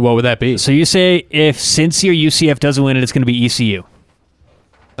 Will. What would that be? So you say if Cincy or UCF doesn't win it, it's going to be ECU.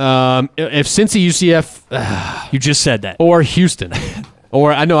 If Cincy, UCF... you just said that. Or Houston.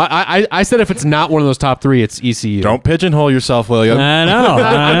 Or I said if it's not one of those top three, it's ECU. Don't pigeonhole yourself, William. I know.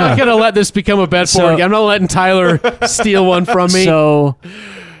 I'm not going to let this become a bet board. I'm not letting Tyler steal one from me. So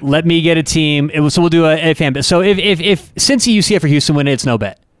let me get a team. So we'll do a fan bet. So if Cincy, UCF, or Houston win it, it's no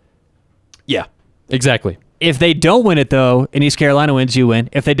bet. Yeah, exactly. If they don't win it, though, and East Carolina wins, you win.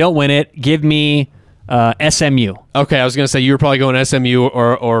 If they don't win it, give me SMU. Okay, I was going to say you were probably going SMU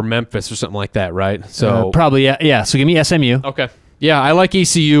or Memphis or something like that, right? So probably, yeah. So give me SMU. Okay. Yeah, I like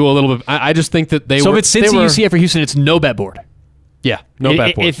ECU a little bit. I just think that So if it's Cincy, UCF, or Houston, it's no bet board. Yeah, no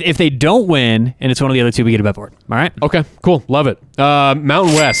bet board. If they don't win, and it's one of the other two, we get a bet board. All right? Okay, cool. Love it.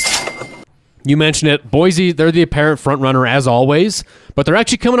 Mountain West. You mentioned it. Boise, they're the apparent front runner as always, but they're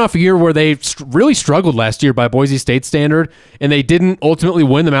actually coming off a year where they really struggled last year by Boise State standard, and they didn't ultimately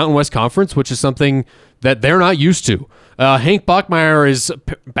win the Mountain West Conference, which is something that they're not used to. Hank Bachmeier is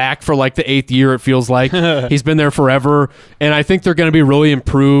back for like the 8th year, it feels like. He's been there forever, and I think they're going to be really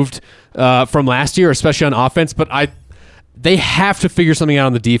improved from last year, especially on offense, but they have to figure something out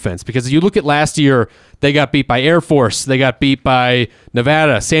on the defense, because you look at last year, they got beat by Air Force, they got beat by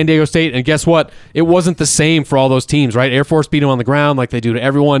Nevada, San Diego State, and guess what? It wasn't the same for all those teams, right? Air Force beat them on the ground like they do to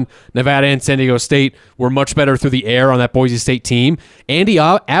everyone. Nevada and San Diego State were much better through the air on that Boise State team. Andy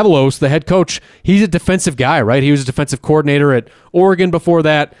Avalos, the head coach, he's a defensive guy, right? He was a defensive coordinator at Oregon before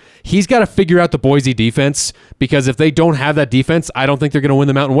that. He's got to figure out the Boise defense, because if they don't have that defense, I don't think they're going to win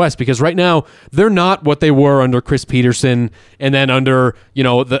the Mountain West, because right now they're not what they were under Chris Peterson and then under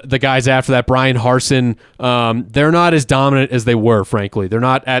the guys after that, Brian Harsin. They're not as dominant as they were, frankly. They're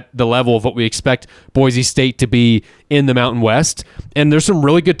not at the level of what we expect Boise State to be in the Mountain West, and there's some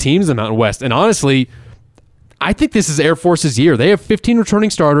really good teams in the Mountain West, and honestly, I think this is Air Force's year. They have 15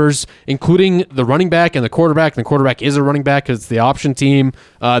 returning starters, including the running back and the quarterback. And the quarterback is a running back because it's the option team.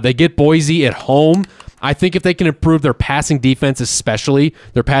 They get Boise at home. I think if they can improve their passing defense, especially,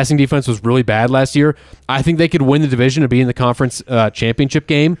 their passing defense was really bad last year, I think they could win the division and be in the conference championship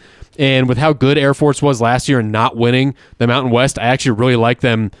game. And with how good Air Force was last year and not winning the Mountain West, I actually really like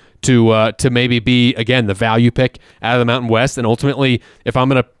them to maybe be, again, the value pick out of the Mountain West. And ultimately, if I'm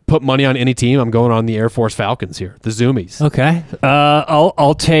going to put money on any team, I'm going on the Air Force Falcons here, the Zoomies. Okay.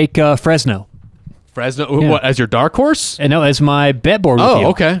 I'll take Fresno. Fresno, what, as your dark horse? No, as my bet board with you. Oh,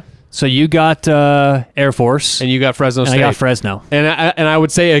 okay. So you got Air Force. And you got Fresno State. And I got Fresno. And I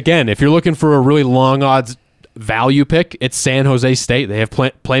would say, again, if you're looking for a really long odds value pick, it's San Jose State. They have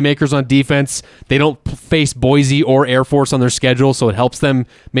playmakers on defense. They don't face Boise or Air Force on their schedule, so it helps them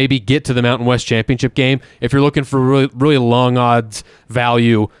maybe get to the Mountain West Championship game. If you're looking for really, really long odds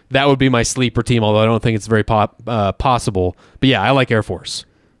value, that would be my sleeper team, although I don't think it's very possible. But yeah, I like Air Force.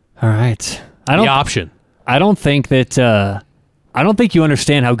 All right. The option. I don't think you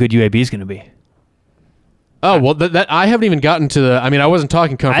understand how good UAB is going to be. Oh, well, that I haven't even gotten to the... I mean, I wasn't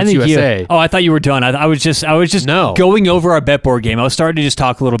talking Conference USA. I thought you were done. I was just going over our bet board game. I was starting to just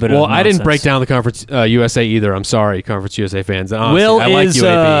talk a little bit about I didn't break down the Conference USA either. I'm sorry, Conference USA fans. Honestly, Will I like is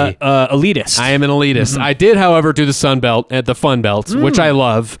UAB. Elitist. I am an elitist. Mm-hmm. I did, however, do the Sun Belt at the Fun Belt, which I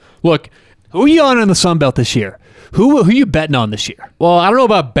love. Look... Who are you on in the Sun Belt this year? Who are you betting on this year? Well, I don't know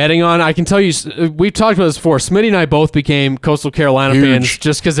about betting on. I can tell you, we've talked about this before. Smitty and I both became Coastal Carolina fans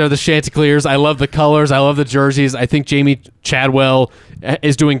just because they're the Chanticleers. I love the colors. I love the jerseys. I think Jamie Chadwell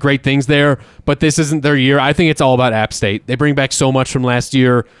is doing great things there, but this isn't their year. I think it's all about App State. They bring back so much from last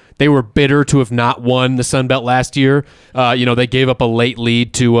year. They were bitter to have not won the Sun Belt last year. They gave up a late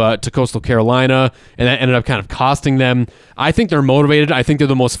lead to Coastal Carolina, and that ended up kind of costing them. I think they're motivated. I think they're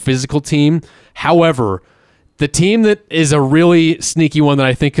the most physical team. However, the team that is a really sneaky one that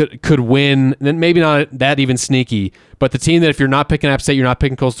I think could win, and maybe not that even sneaky, but the team that if you're not picking App State, you're not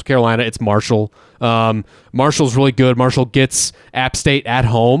picking Coastal Carolina, it's Marshall. Marshall's really good. Marshall gets App State at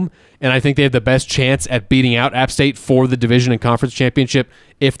home, and I think they have the best chance at beating out App State for the division and conference championship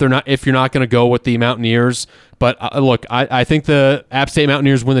if you're not going to go with the Mountaineers. But look, I think the App State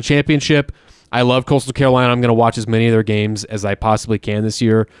Mountaineers win the championship. I love Coastal Carolina. I'm going to watch as many of their games as I possibly can this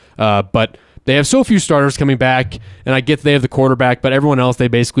year. But they have so few starters coming back, and I get they have the quarterback, but everyone else they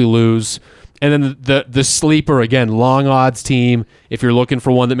basically lose. And then the sleeper, again, long odds team, if you're looking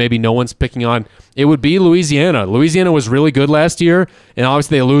for one that maybe no one's picking on, it would be Louisiana. Louisiana was really good last year, and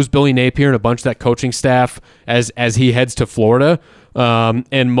obviously they lose Billy Napier and a bunch of that coaching staff as he heads to Florida.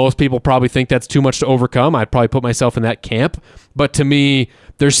 And most people probably think that's too much to overcome. I'd probably put myself in that camp. But to me,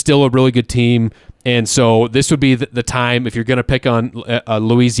 they're still a really good team. And so this would be the time, if you're going to pick on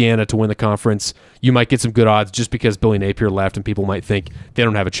Louisiana to win the conference, you might get some good odds just because Billy Napier left and people might think they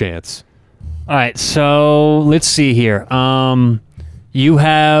don't have a chance. All right, so let's see here. You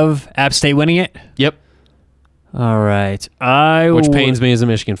have App State winning it? Yep. All right. Which pains me as a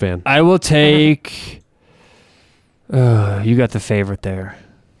Michigan fan. I will take... you got the favorite there.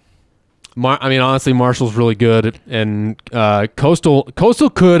 Honestly, Marshall's really good, and Coastal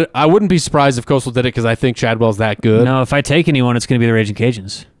could. I wouldn't be surprised if Coastal did it because I think Chadwell's that good. No, if I take anyone, it's going to be the Raging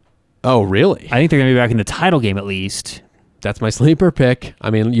Cajuns. Oh, really? I think they're going to be back in the title game at least. That's my sleeper pick.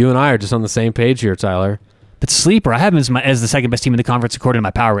 You and I are just on the same page here, Tyler. But sleeper, I have him as the second best team in the conference according to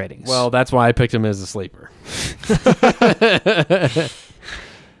my power ratings. Well, that's why I picked him as a sleeper.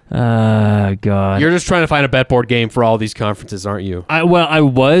 God. You're just trying to find a bet board game for all these conferences, aren't you? I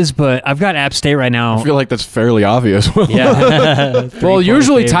was, but I've got App State right now. I feel like that's fairly obvious. Yeah. Well,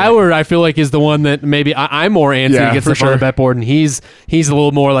 usually Tyler, I feel like, is the one that maybe I'm more antsy to get stuff on the bet board, and he's a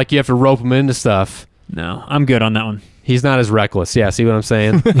little more like you have to rope him into stuff. No, I'm good on that one. He's not as reckless. Yeah, see what I'm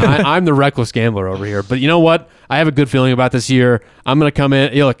saying? I'm the reckless gambler over here. But you know what? I have a good feeling about this year. I'm going to come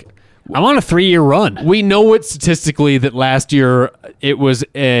in. Look, I'm on a 3-year run. We know it statistically that last year it was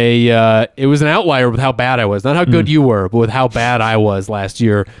an outlier with how bad I was. Not how good you were, but with how bad I was last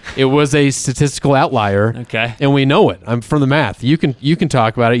year. It was a statistical outlier. Okay. And we know it. I'm from the math. You can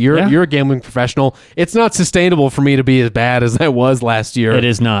talk about it. You're a gambling professional. It's not sustainable for me to be as bad as I was last year. It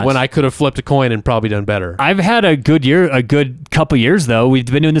is not. When I could have flipped a coin and probably done better. I've had a good couple years though. We've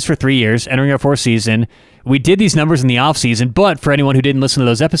been doing this for 3 years, entering our 4th season. We did these numbers in the off season, but for anyone who didn't listen to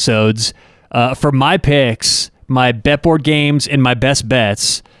those episodes, for my picks, my bet board games, and my best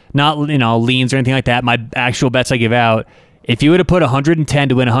bets, not leans or anything like that, my actual bets I give out. If you would have put 110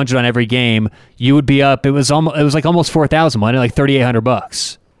 to win 100 on every game, you would be up. It was like almost 4,000, wasn't it? Like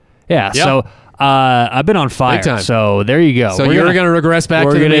 $3,800. Yeah. Yep. So I've been on fire. Big time. So there you go. So you're going to regress back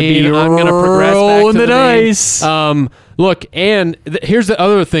to the mean. I'm going to progress back to the dice. Look, and here's the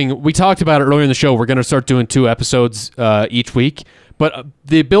other thing. We talked about it earlier in the show. We're going to start doing 2 episodes each week. But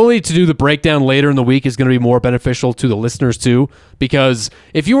the ability to do the breakdown later in the week is going to be more beneficial to the listeners too, because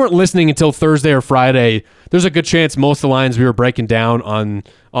if you weren't listening until Thursday or Friday, there's a good chance most of the lines we were breaking down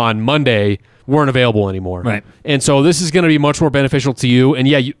on Monday weren't available anymore. Right. And so this is going to be much more beneficial to you. And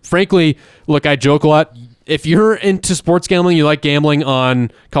yeah, frankly, look, I joke a lot. If you're into sports gambling, you like gambling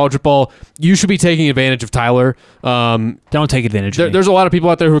on college football, you should be taking advantage of Tyler. Don't take advantage of me. There's a lot of people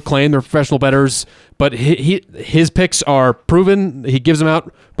out there who claim they're professional bettors, but his picks are proven. He gives them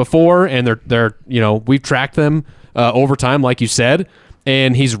out before, and they're we've tracked them over time, like you said.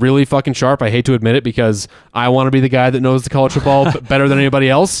 And he's really fucking sharp. I hate to admit it because I want to be the guy that knows the college football better than anybody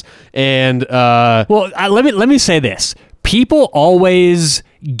else. And let me say this: people always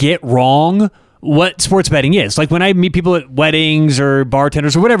get wrong what sports betting is. Like when I meet people at weddings or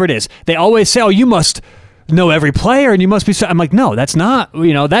bartenders or whatever it is, they always say, "Oh, you must know every player and you must be." I'm like, no, that's not.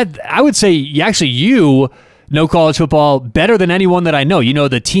 That I would say you know college football better than anyone that I know. You know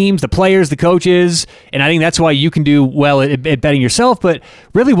the teams, the players, the coaches, and I think that's why you can do well at betting yourself. But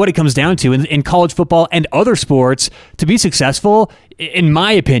really what it comes down to in college football and other sports, to be successful, in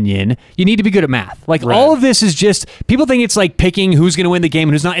my opinion, you need to be good at math. All of this is just, people think it's like picking who's going to win the game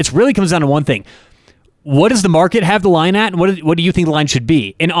and who's not. It really comes down to one thing. what does the market have the line at, and what do you think the line should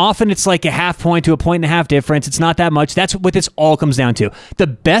be? And often it's like a half point to a 1.5 difference. It's not that much. That's what this all comes down to. The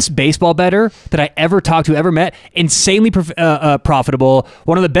best baseball bettor that I ever talked to, ever met, insanely profitable,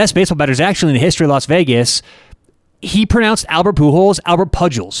 one of the best baseball bettors actually in the history of Las Vegas. He pronounced Albert Pujols Albert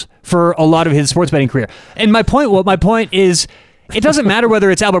Pudgels for a lot of his sports betting career. And my point is, it doesn't matter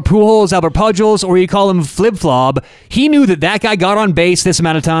whether it's Albert Pujols, Albert Pudgels, or you call him Flip Flob. He knew that guy got on base this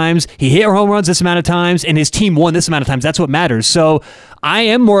amount of times, he hit home runs this amount of times, and his team won this amount of times. That's what matters. So I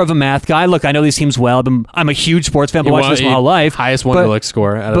am more of a math guy. Look, I know these teams well. I'm a huge sports fan. I've watched this my whole life. Highest Wonderlic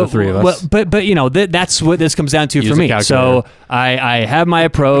score out of the three of us. But you know, that's what this comes down to for me. So I have my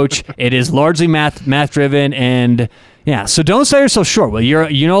approach. It is largely math driven, and yeah. So don't sell yourself short. Well,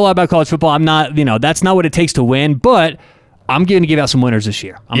 you know a lot about college football. I'm not. You know, that's not what it takes to win, but I'm going to give out some winners this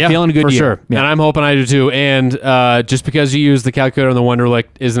year. I'm feeling a good year. Sure. Yeah. And I'm hoping I do too. And just because you use the calculator on the Wonderlic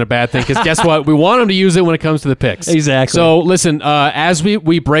isn't a bad thing, because guess what? We want them to use it when it comes to the picks. Exactly. So listen, as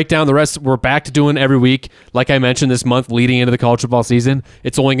we break down the rest, we're back to doing every week. Like I mentioned, this month leading into the college football season,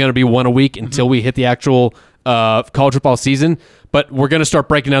 it's only going to be one a week until we hit the actual college football season. But we're going to start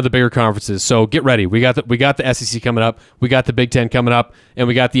breaking down the bigger conferences. So get ready. We got the SEC coming up. We got the Big Ten coming up, and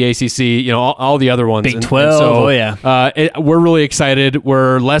we got the ACC. You know, all the other ones. Big 12. So, we're really excited.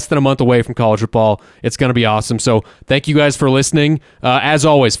 We're less than a month away from college football. It's going to be awesome. So thank you guys for listening. As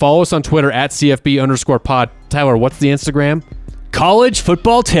always, follow us on Twitter at CFB_pod. Tyler, what's the Instagram? College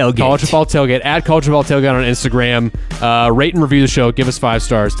Football Tailgate. College Football Tailgate. At College Football Tailgate on Instagram. Rate and review the show. Give us 5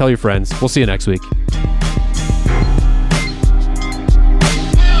 stars. Tell your friends. We'll see you next week.